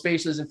hyperdimensional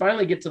spaces, and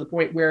finally get to the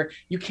point where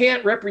you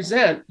can't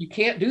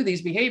do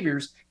these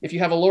behaviors if you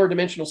have a lower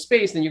dimensional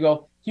space, then you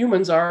go,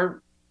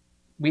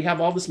 we have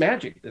all this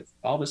magic,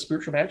 all this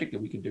spiritual magic that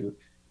we can do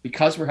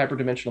because we're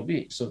hyperdimensional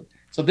beings.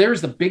 So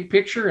there's the big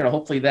picture, and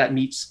hopefully that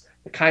meets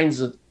the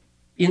kinds of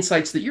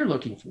insights that you're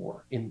looking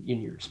for in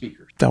your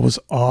speakers. That was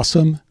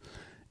awesome.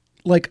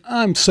 Like,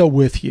 I'm so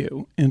with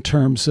you in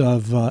terms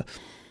of,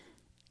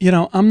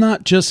 I'm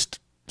not just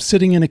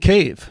sitting in a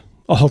cave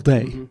all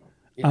day. Mm-hmm.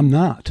 Yeah. I'm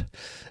not.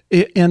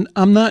 And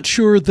I'm not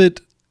sure that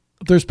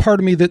there's part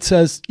of me that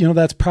says,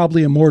 that's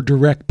probably a more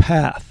direct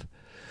path.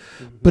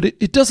 Mm-hmm. But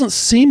it doesn't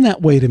seem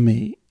that way to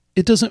me.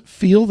 It doesn't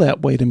feel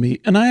that way to me.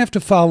 And I have to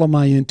follow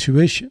my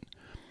intuition.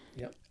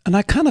 Yep. And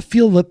I kind of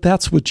feel that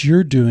that's what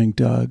you're doing,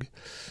 Doug.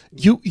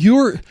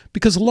 You're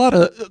because a lot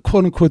of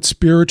quote unquote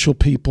spiritual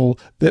people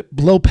that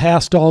blow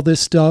past all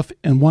this stuff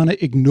and want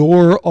to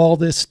ignore all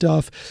this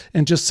stuff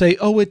and just say,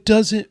 oh, it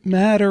doesn't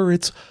matter.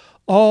 It's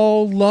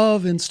all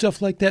love and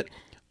stuff like that.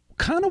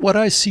 Kind of what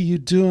I see you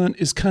doing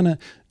is kind of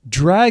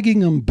dragging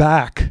them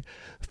back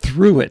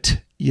through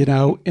it,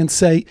 and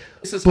say,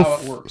 this is how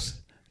it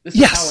works. This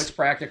is how it's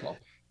practical.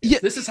 Yeah.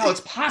 This is how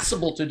it's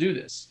possible to do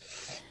this.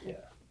 Yeah.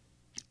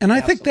 And I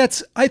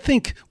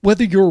think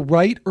whether you're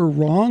right or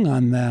wrong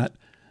on that,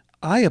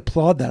 I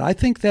applaud that. I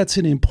think that's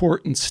an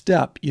important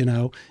step, in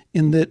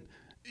that,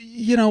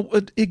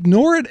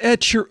 ignore it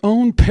at your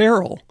own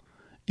peril,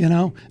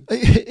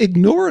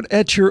 ignore it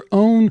at your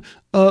own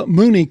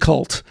Mooney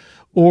cult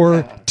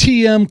or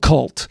TM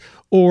cult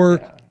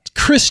or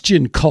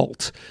Christian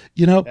cult,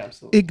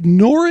 Absolutely.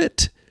 Ignore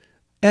it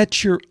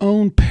at your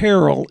own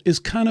peril is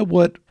kind of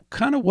what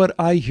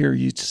I hear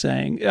you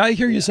saying. I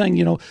hear you saying,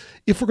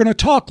 if we're going to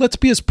talk, let's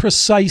be as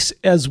precise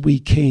as we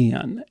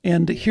can.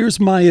 And here's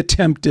my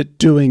attempt at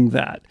doing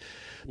that.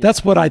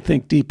 That's what I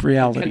think deep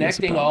reality is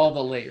connecting about. all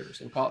the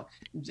layers.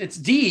 It's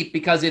deep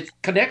because it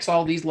connects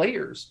all these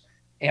layers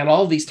and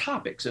all these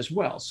topics as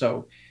well.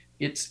 So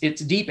it's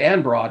deep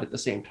and broad at the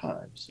same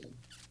time. So.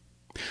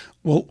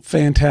 Well,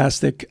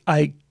 fantastic.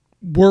 I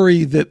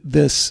worry that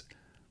this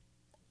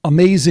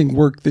amazing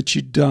work that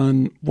you've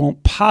done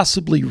won't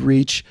possibly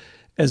reach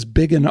as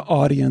big an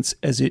audience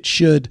as it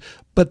should.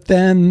 But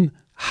then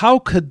how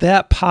could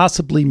that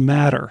possibly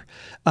matter?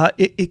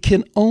 It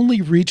can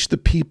only reach the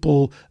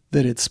people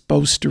that it's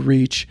supposed to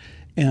reach.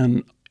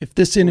 And if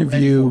this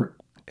interview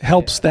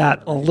helps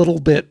that a little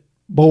bit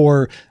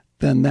more,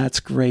 then that's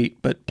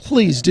great. But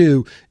please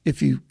do,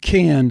 if you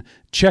can,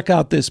 check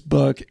out this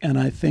book. And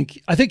I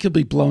think you'll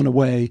be blown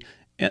away.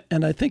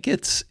 And I think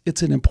it's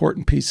an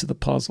important piece of the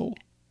puzzle.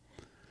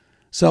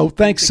 So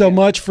thanks so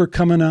much for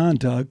coming on,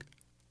 Doug.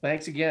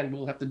 Thanks again.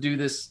 We'll have to do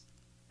this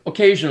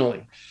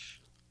occasionally,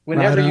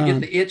 whenever you get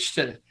the itch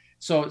to.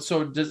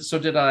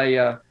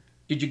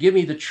 Did you give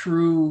me the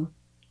true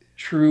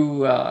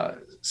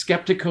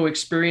Skeptiko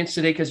experience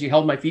today because you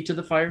held my feet to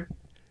the fire?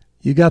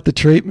 You got the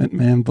treatment,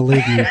 man.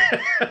 Believe me.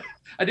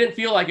 I didn't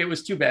feel like it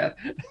was too bad.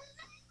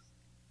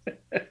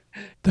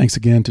 Thanks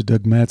again to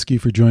Doug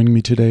Matzke for joining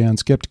me today on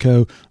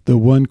Skeptiko. The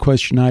one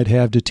question I'd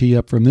have to tee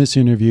up from this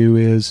interview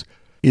is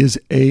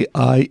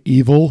AI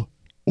evil?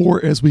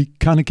 Or as we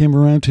kind of came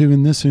around to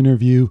in this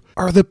interview,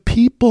 are the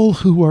people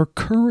who are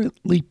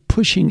currently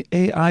pushing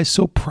AI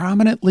so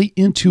prominently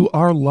into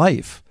our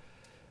life,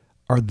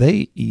 are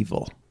they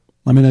evil?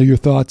 Let me know your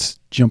thoughts.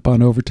 Jump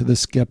on over to the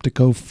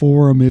Skeptiko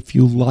forum if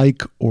you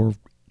like, or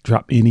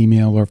drop me an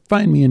email, or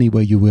find me any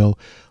way you will.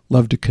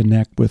 Love to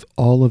connect with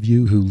all of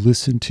you who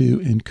listen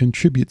to and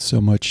contribute so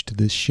much to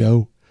this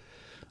show.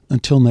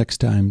 Until next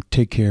time,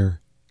 take care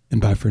and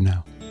bye for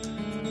now.